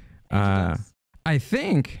 Angel dust? I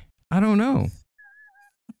think, I don't know.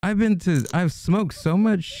 I've smoked so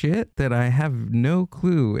much shit that I have no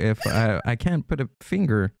clue if I can't put a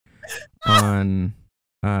finger on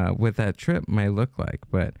what that trip might look like,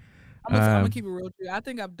 but I'm gonna keep it real with you. I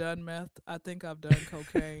think I've done meth. I think I've done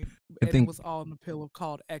cocaine. It was all in the pill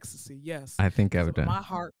called ecstasy. Yes. I think I've 'Cause done. my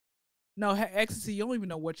heart. No, ecstasy. You don't even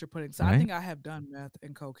know what you're putting. So I Right? think I have done meth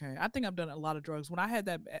and cocaine. I think I've done a lot of drugs. When I had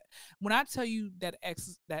when I tell you that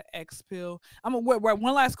X pill,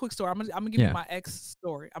 one last quick story. I'm gonna give Yeah. you my X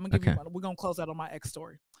story. I'm gonna give Okay. you. We're gonna close out on my X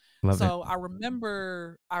story. Love So it. I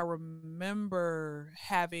remember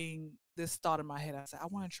having this thought in my head. I said, I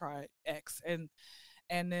want to try X.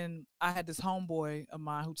 And then I had this homeboy of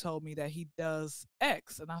mine who told me that he does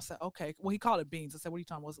X. And I said, okay. Well, he called it beans. I said, what are you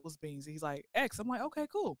talking about? What's beans? And he's like, X. I'm like, okay,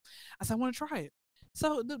 cool. I said, I want to try it.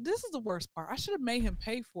 So this is the worst part. I should have made him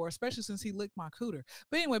pay for it, especially since he licked my cooter.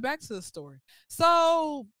 But anyway, back to the story.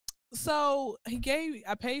 So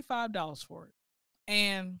I paid $5 for it.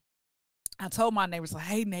 And I told my neighbors, like,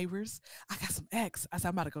 hey, neighbors, I got some X. I said,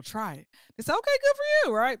 I'm about to go try it. They said, okay, good for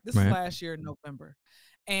you, right? This Right. was last year in November.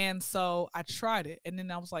 And so I tried it. And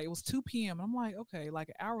then I was like, it was 2 p.m. I'm like, okay, like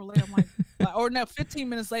an hour later, I'm like, or no, 15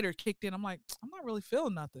 minutes later, it kicked in. I'm like, I'm not really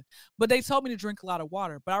feeling nothing. But they told me to drink a lot of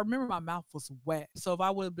water. But I remember my mouth was wet. So if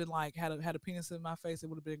I would have been like, had a penis in my face, it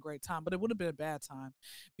would have been a great time. But it would have been a bad time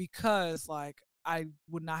because like I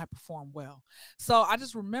would not have performed well. So I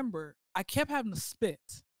just remember I kept having to spit.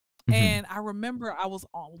 Mhm. And I remember I was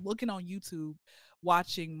looking on YouTube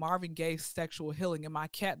watching Marvin Gaye's Sexual Healing, and my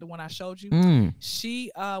cat, the one I showed you, Mm.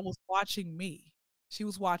 she was watching me. She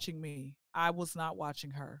was watching me. I was not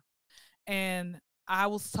watching her. And I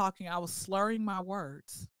was slurring my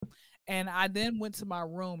words. And I then went to my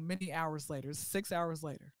room many hours later, 6 hours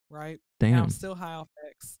later, right? And I'm Damn. still high off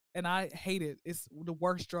X. And I hate it. It's the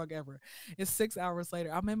worst drug ever. It's 6 hours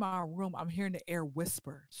later. I'm in my room. I'm hearing the air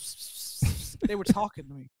whisper. They were talking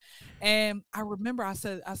to me. And I remember I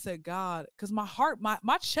said, God, because my heart,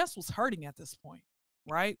 my chest was hurting at this point,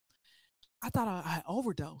 right? I thought I had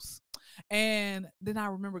overdosed. And then I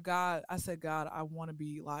remember God, I said, God, I want to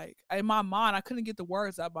be like, in my mind, I couldn't get the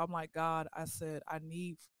words out, but I'm like, God, I said, I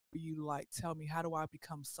need for you to like tell me, how do I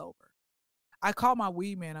become sober? I called my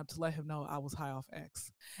weed man up to let him know I was high off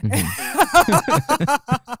X.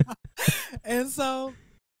 And so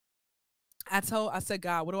I said,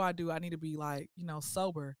 God, what do I do? I need to be like,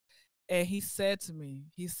 sober. And he said to me,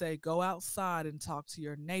 he said, go outside and talk to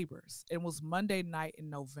your neighbors. It was Monday night in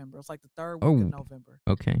November. It was like the third week of November.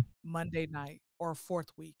 Okay. Monday night or fourth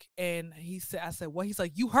week. And I said, well, he's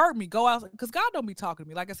like, you heard me, go out. Because God don't be talking to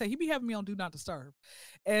me. Like I said, he be having me on Do Not Disturb.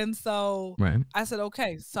 And so Right. I said,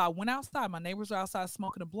 okay. So I went outside. My neighbors were outside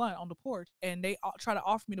smoking a blunt on the porch. And they try to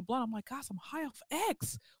offer me the blunt. I'm like, gosh, I'm high off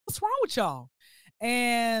X. What's wrong with y'all?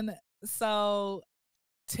 And so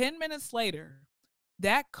 10 minutes later,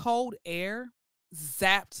 that cold air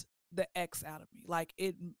zapped the X out of me.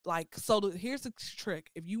 Here's the trick.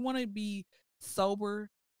 If you want to be sober,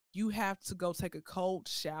 you have to go take a cold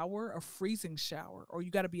shower, a freezing shower, or you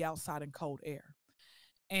got to be outside in cold air.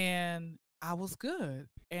 And I was good.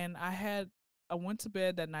 And I went to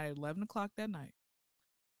bed that night at 11 o'clock that night.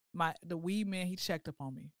 The weed man, he checked up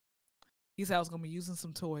on me. He said I was going to be using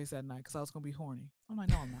some toys that night because I was going to be horny. I'm like,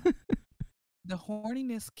 no, I'm not. The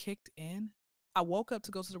horniness kicked in. I woke up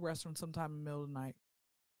to go to the restroom sometime in the middle of the night.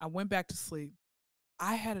 I went back to sleep.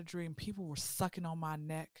 I had a dream. People were sucking on my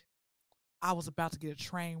neck. I was about to get a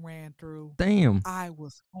train ran through. Damn. I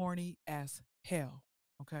was horny as hell.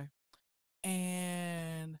 Okay.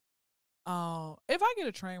 And If I get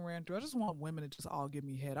a train ran through, I just want women to just all give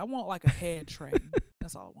me head. I want like a head train.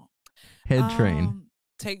 That's all I want. Head train.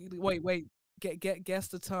 Wait. Guess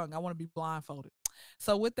the tongue. I want to be blindfolded.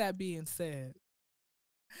 So with that being said,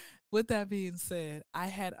 I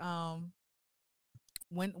had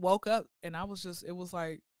woke up and I was just, it was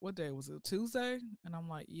like, what day was it? Tuesday? And I'm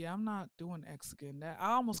like, yeah, I'm not doing X again. That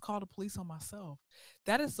I almost called the police on myself.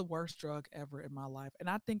 That is the worst drug ever in my life. And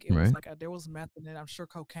I think it was like there was meth in it. I'm sure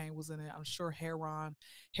cocaine was in it. I'm sure heroin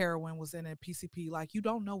was in it, PCP. Like, you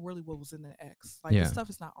don't know really what was in the X. Like, this stuff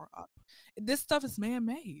is not, this stuff is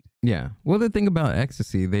man-made. Yeah. Well, the thing about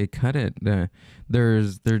ecstasy, they cut it.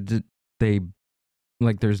 There's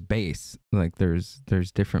base. Like there's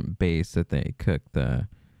different base that they cook the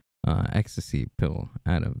ecstasy pill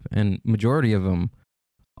out of, and majority of them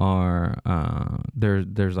are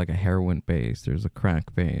there's like a heroin base, there's a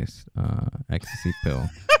crack base ecstasy pill.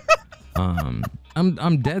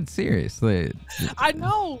 I'm dead serious. Like, I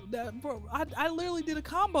know that, bro. I literally did a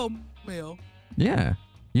combo meal. Yeah,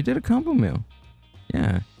 you did a combo meal.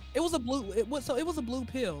 Yeah. It was a blue. It was a blue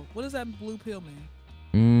pill. What does that blue pill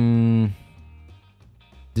mean?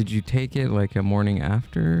 Did you take it like a morning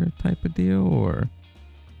after type of deal, or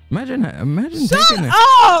imagine Shut taking it?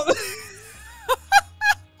 Up!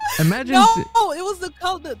 Imagine. No, it was the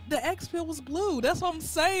color. The X pill was blue. That's what I'm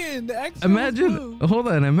saying. The X pill was blue. Hold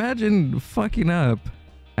on. Imagine fucking up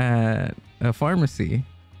at a pharmacy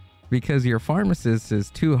because your pharmacist is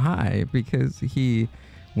too high because he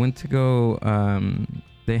went to go.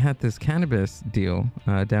 They had this cannabis deal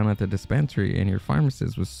down at the dispensary, and your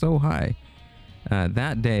pharmacist was so high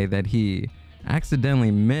that day that he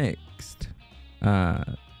accidentally mixed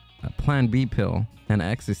a Plan B pill and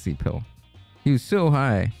ecstasy pill. He was so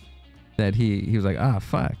high that he was like,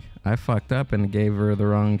 fuck, I fucked up and gave her the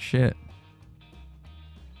wrong shit.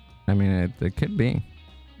 I mean, it could be.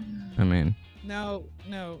 I mean, no,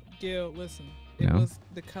 Gill, listen.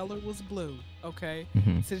 The color was blue. Okay.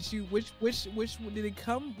 Mm-hmm. Since you, which did it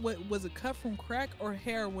come? What was it? Cut from crack or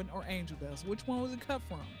heroin or angel dust? Which one was it cut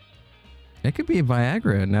from? It could be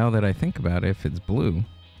Viagra. Now that I think about it, if it's blue.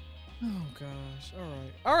 Oh gosh.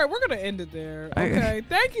 All right. We're gonna end it there. Okay.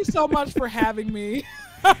 Thank you so much for having me.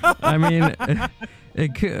 I mean,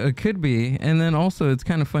 it could be, and then also it's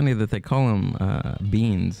kind of funny that they call them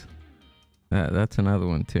beans. That's another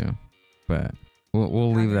one too, but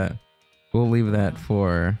we'll leave that. We'll leave that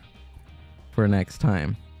for next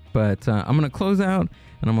time. But I'm gonna close out,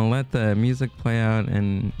 and I'm gonna let the music play out,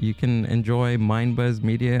 and you can enjoy Mindbuzz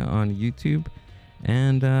Media on YouTube,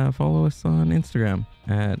 and follow us on Instagram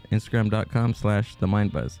at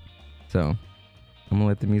instagram.com/themindbuzz. So I'm gonna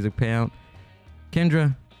let the music play out.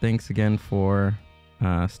 Kyndra, thanks again for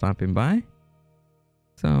stopping by.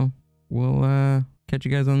 So we'll catch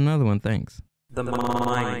you guys on another one. Thanks. The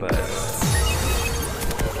Mindbuzz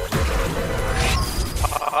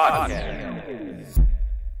Podcast.